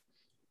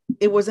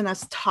 it wasn't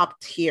as top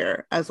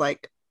tier as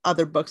like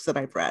other books that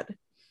I've read.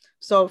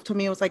 So to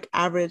me, it was like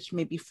average,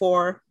 maybe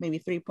 4, maybe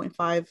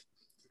 3.5.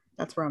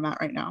 That's where I'm at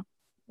right now.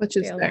 Which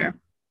is fair.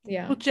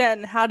 Yeah. Well,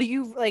 Jen, how do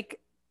you like?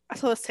 I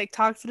saw this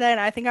TikTok today,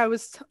 and I think I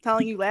was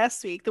telling you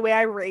last week the way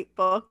I rate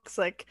books,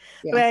 like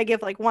the way I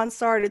give like 1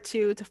 star to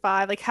 2 to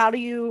 5. Like, how do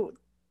you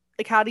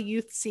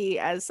see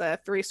as a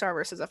 3-star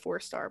versus a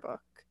 4-star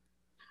book?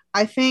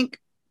 I think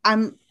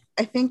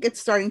it's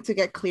starting to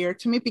get clear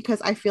to me,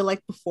 because I feel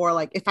like before,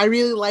 like if I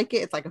really like it,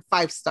 it's like a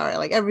 5-star,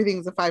 like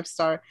everything's a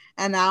 5-star.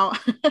 And now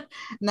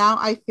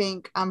I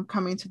think I'm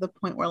coming to the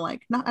point where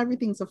like not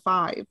everything's a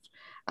 5.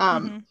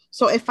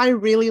 So if I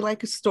really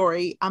like a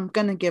story, I'm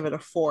gonna give it a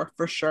 4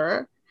 for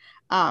sure.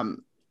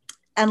 And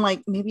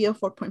like maybe a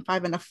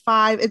 4.5 and a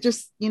 5. It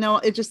just,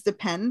 it just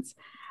depends.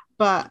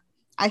 But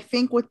I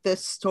think with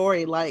this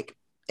story, like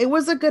it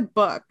was a good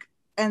book.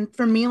 And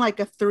for me, like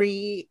a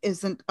 3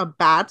 isn't a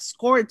bad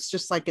score. It's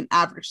just like an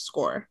average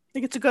score.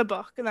 Like it's a good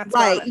book, and that's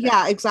right.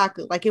 Yeah,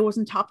 exactly. Like it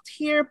wasn't top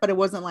tier, but it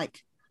wasn't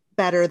like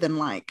better than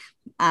like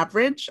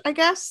average, I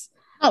guess.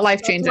 Not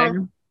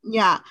life-changing.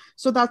 Yeah.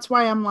 So that's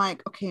why I'm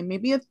like, okay,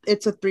 maybe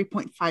it's a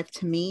 3.5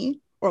 to me,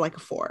 or like a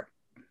 4.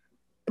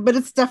 But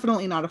it's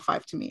definitely not a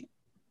 5 to me.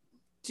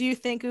 Do you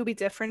think it would be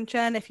different,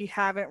 Jen, if you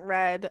haven't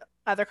read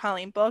other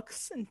Colleen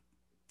books? And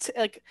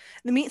like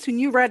the means when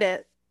you read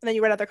it, and then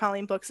you read other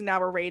Colleen books, and now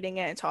we're rating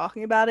it and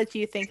talking about it. Do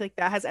you think like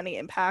that has any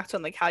impact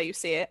on like how you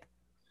see it?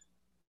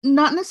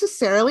 Not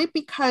necessarily,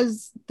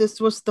 because this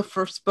was the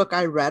first book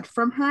I read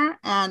from her,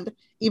 and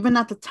even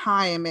at the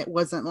time, it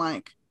wasn't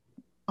like,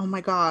 oh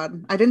my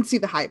god, I didn't see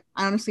the hype.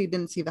 I honestly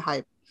didn't see the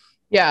hype.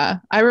 Yeah,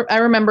 I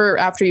remember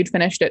after you'd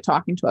finished it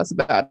talking to us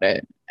about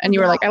it, and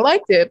you were like, I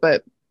liked it,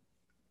 but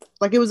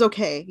like it was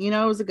okay.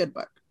 It was a good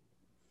book.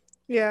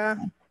 Yeah.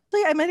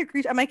 Like I might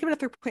agree. I might give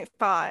it a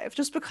 3.5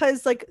 just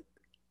because like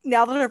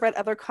now that I've read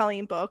other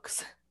Colleen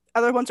books,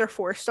 other ones are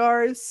 4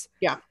 stars.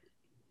 Yeah.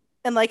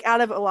 And like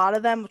out of a lot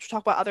of them, which we'll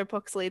talk about other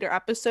books later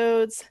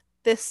episodes,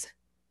 this,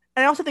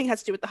 and I also think it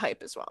has to do with the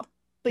hype as well.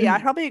 But yeah,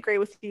 I'd probably agree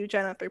with you,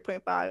 Jen, at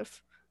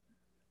 3.5.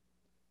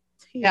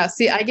 Yeah,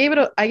 see, I gave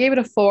it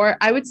a 4.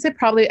 I would say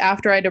probably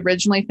after I'd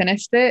originally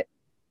finished it,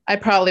 I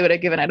probably would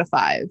have given it a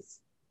 5.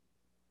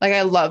 Like,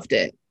 I loved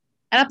it.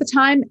 And at the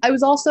time, I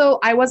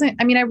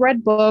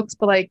read books,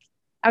 but like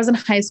I was in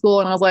high school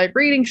and I was like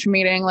reading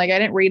schmeating. Like, I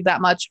didn't read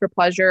that much for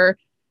pleasure.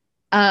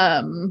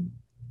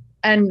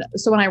 And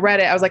so when I read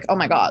it, I was like, oh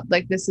my God,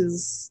 like this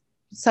is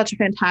such a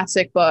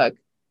fantastic book.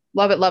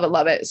 Love it, love it,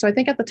 love it. So I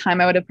think at the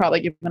time I would have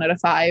probably given it a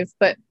 5,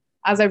 but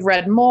as I've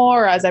read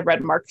more, as I've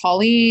read Mark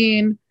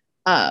Colleen,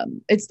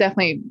 it's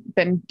definitely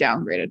been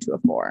downgraded to a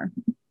 4.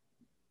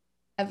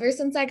 Ever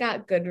since I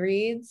got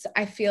Goodreads,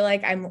 I feel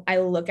like I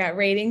look at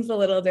ratings a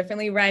little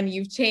differently. Ren,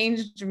 you've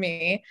changed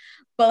me.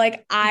 But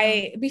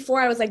like before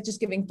I was like just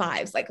giving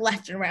 5s, like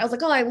left and right. I was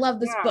like, oh, I love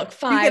this book.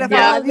 5. You get a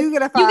 5. You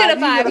get a 5. You get a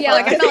 5. Yeah,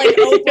 like I felt like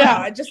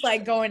Oprah, just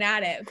like going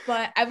at it.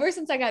 But ever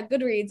since I got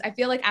Goodreads, I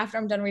feel like after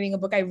I'm done reading a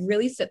book, I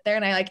really sit there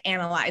and I like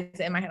analyze it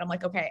in my head. I'm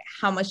like, okay,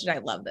 how much did I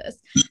love this?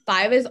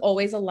 5 is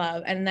always a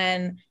love. And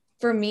then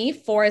for me,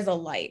 4 is a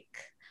like.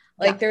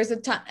 Like there's a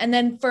ton. And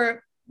then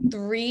for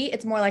 3,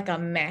 it's more like a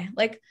meh.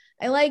 Like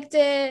I liked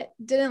it,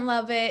 didn't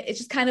love it. It's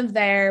just kind of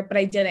there, but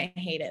I didn't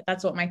hate it.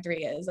 That's what my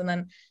 3 is. And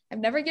then I've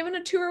never given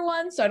a 2 or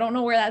 1, so I don't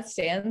know where that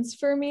stands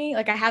for me.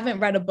 Like I haven't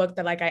read a book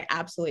that like I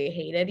absolutely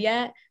hated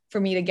yet for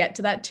me to get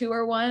to that 2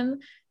 or 1.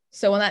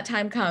 So when that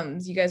time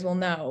comes, you guys will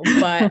know.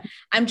 But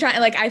I'm trying,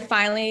 like I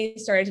finally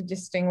started to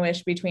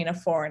distinguish between a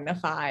 4 and a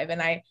 5.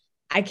 And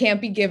I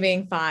can't be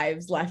giving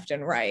 5s left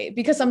and right,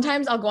 because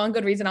sometimes I'll go on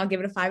Goodreads and I'll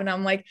give it a 5 and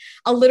I'm like,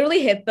 I'll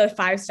literally hit the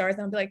 5 stars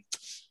and I'll be like,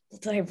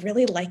 did I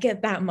really like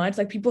it that much?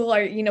 Like you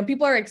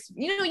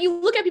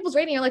look at people's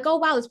rating, you're like, oh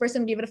wow, this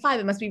person gave it a 5.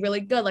 It must be really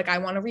good. Like I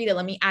want to read it.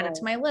 Let me add it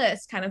to my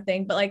list kind of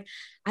thing. But like,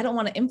 I don't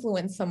want to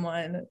influence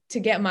someone to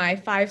get my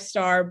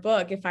 5-star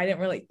book if I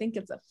didn't really think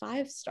it's a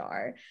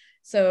 5-star.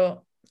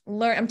 So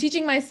I'm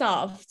teaching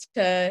myself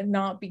to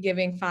not be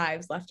giving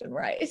 5s left and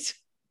right.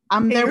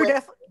 I'm there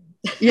with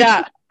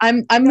yeah,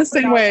 I'm the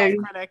same way.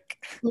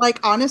 Like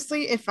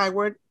honestly, if I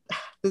were,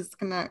 this is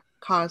gonna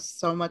cause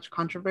so much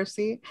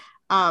controversy.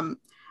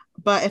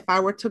 But if I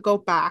were to go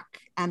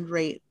back and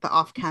rate the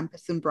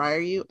off-campus in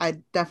Briarview,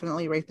 I'd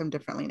definitely rate them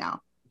differently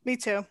now. Me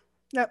too.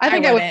 No, I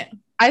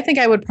think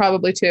I would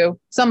probably too.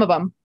 Some of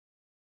them.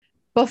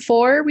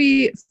 Before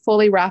we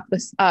fully wrap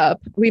this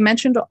up, we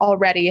mentioned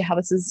already how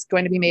this is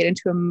going to be made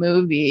into a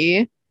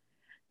movie.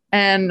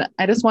 And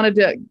I just wanted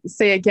to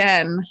say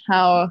again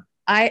how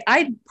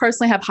I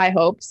personally have high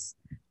hopes,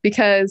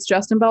 because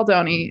Justin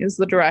Baldoni is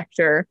the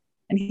director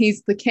and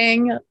he's the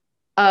king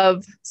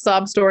of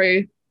sob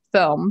story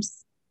films.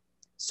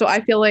 So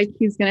I feel like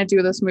he's going to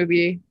do this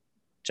movie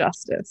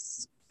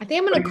justice. I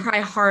think I'm going to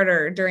cry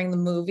harder during the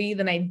movie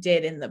than I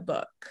did in the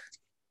book.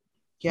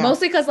 Yeah.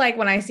 Mostly because like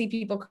when I see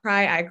people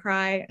cry, I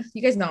cry.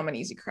 You guys know I'm an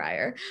easy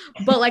crier,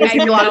 but like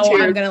I know I'm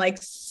going to like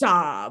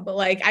sob.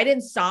 Like I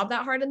didn't sob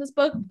that hard in this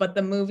book, but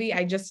the movie,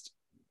 I'm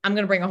going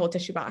to bring a whole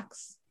tissue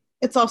box.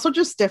 It's also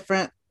just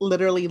different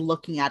literally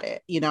looking at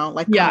it,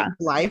 like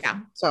life.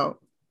 Yeah. So.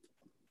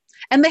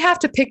 And they have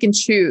to pick and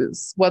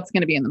choose what's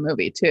going to be in the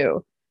movie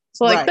too.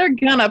 So like they're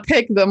gonna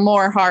pick the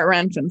more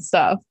heart-wrenching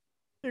stuff.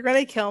 You're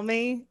gonna kill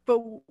me, but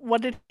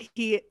what did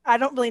I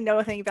don't really know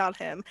anything about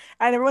him.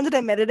 I never wanted to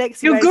admit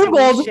it. You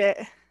Googled shit.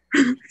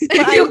 You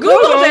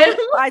Googled it.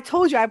 I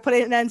told you I put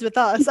it in Ends With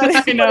Us.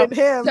 I didn't put it in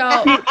him.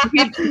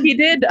 So he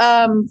did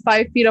 5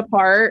 Feet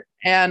Apart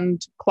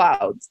and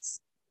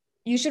Clouds.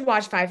 You should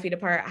watch 5 Feet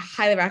Apart. I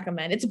highly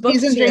recommend. It's a book.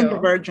 He's in too. Jane the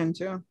Virgin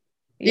too.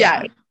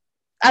 Yeah.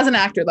 As an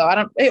actor though,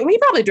 he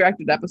probably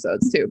directed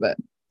episodes too, but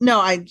no,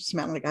 I just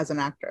meant like as an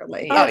actor.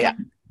 Like, oh yeah,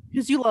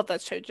 because you love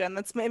that show, Jen.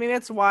 That's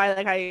why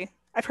like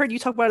I've heard you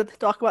talk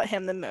about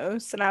him the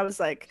most, and I was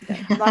like,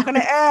 I'm not gonna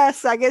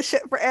ask. I get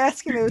shit for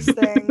asking those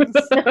things.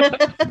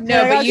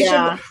 No,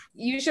 but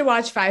you should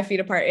watch 5 Feet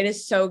Apart. It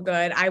is so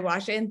good. I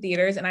watched it in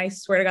theaters, and I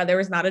swear to God, there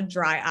was not a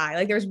dry eye.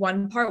 Like there was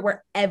one part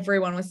where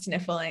everyone was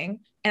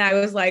sniffling, and I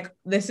was like,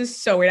 this is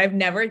so weird. I've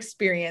never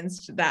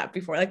experienced that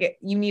before. Like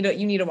you need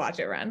to watch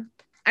it, Ren.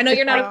 I know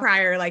you're not a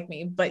crier like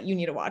me, but you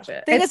need to watch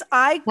it. Thing is,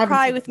 I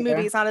cry with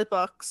movies, not with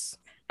books.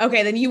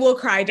 Okay, then you will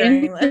cry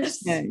during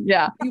this.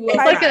 Yeah. You will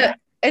cry.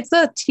 It's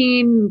a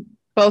teen,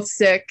 both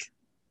sick.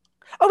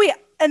 Oh yeah,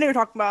 I know you're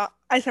talking about.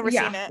 I've never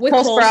seen it. With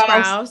Cole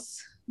Sprouse.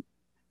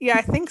 Yeah,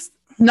 I think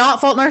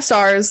not Fault in Our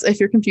Stars. If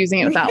you're confusing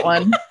it with that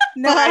one.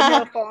 No, I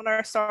know Fault in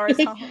Our Stars.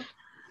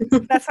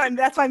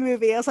 That's my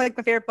movie. It was like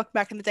my favorite book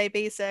back in the day.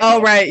 Basic.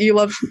 Oh right, you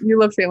love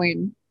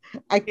Shailene.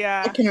 I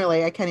can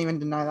relate. I can't even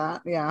deny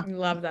that. Yeah.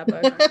 Love that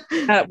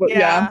book.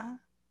 Yeah.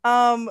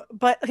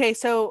 But okay,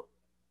 so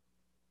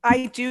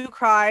I do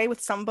cry with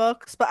some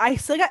books, but I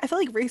feel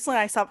like recently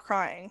I stopped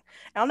crying.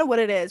 I don't know what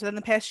it is, but in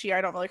the past year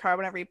I don't really cry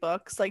when I read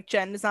books. Like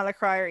Jen is not a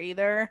crier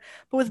either.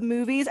 But with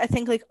movies, I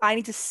think like I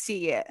need to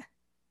see it.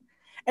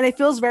 And it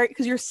feels very,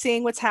 because you're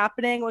seeing what's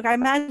happening. Like I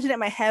imagine it in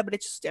my head, but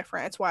it's just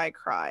different. It's why I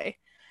cry.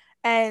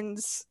 And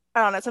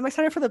I don't know. So I'm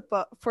excited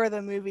for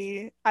the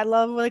movie. I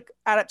love like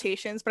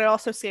adaptations, but it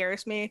also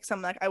scares me because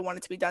I'm like, I want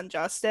it to be done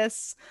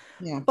justice.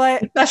 Yeah.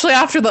 But especially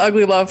after the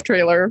Ugly Love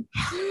trailer.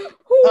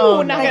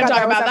 Ooh, not gonna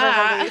talk about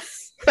that.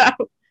 That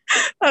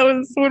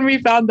was when we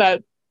found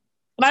that.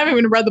 And I haven't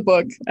even read the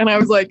book. And I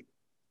was like,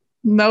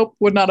 Nope,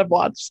 would not have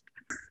watched.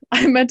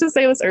 I meant to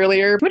say this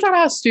earlier. Can we talk about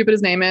how stupid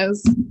his name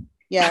is?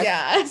 Yeah.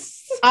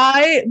 Yes.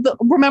 I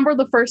remember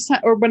the first time,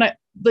 or when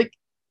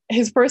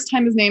his first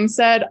time his name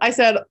said, I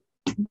said,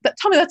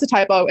 tell me that's a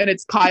typo and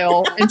it's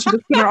Kyle. And she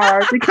just put an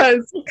R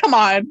because, come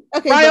on.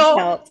 Okay, Kyle.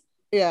 good count.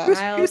 Yeah.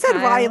 Who said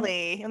Kyle.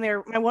 Riley? And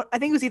I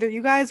think it was either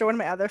you guys or one of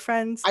my other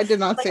friends. I did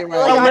not Like, say like,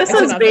 Riley. I-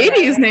 Alyssa's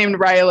baby is named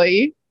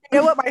Riley. You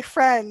know what I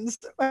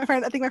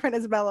think my friend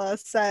Isabella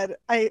said,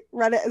 I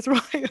read it as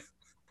Riley.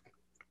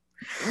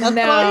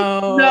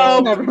 No.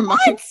 Never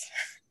mind.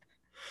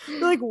 They're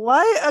like,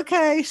 what?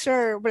 Okay,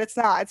 sure, but it's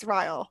not. It's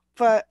Ryle.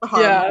 But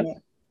Yeah.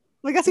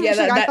 like, that's Yeah,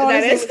 interesting. I thought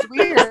that his is-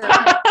 name was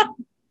weird.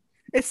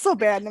 It's still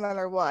bad no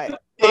matter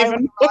what.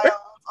 Even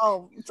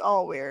Ryle, it's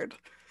all weird.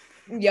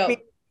 Yup.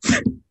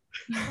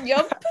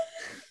 Yup.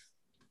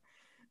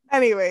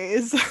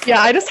 Anyways,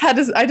 Yeah, I just had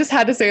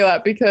to say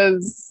that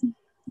because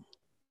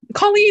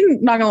Colleen,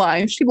 not gonna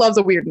lie, she loves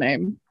a weird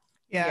name.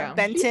 yeah, She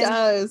Benton.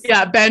 does.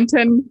 Yeah,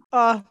 Benton.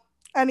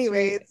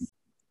 Anyways,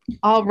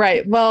 All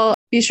right. Well,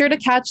 be sure to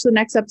catch the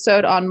next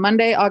episode on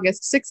Monday,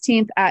 August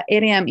 16th at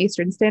 8 a.m.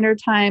 Eastern Standard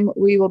Time.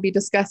 We will be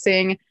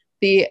discussing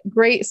the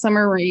great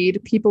summer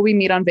read, People We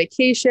Meet on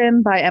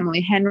Vacation by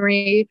Emily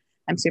Henry.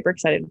 I'm super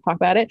excited to talk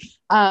about it.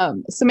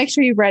 So make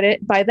sure you've read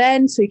it by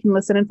then so you can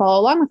listen and follow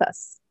along with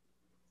us.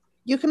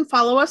 You can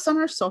follow us on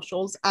our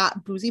socials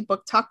at Boozy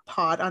Book Talk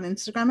Pod on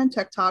Instagram and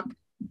TikTok.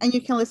 And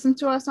you can listen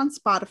to us on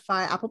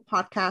Spotify, Apple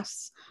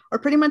Podcasts, or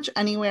pretty much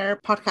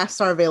anywhere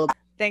podcasts are available.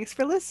 thanks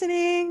for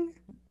listening.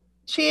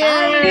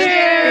 Cheers!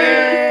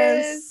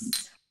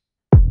 Cheers.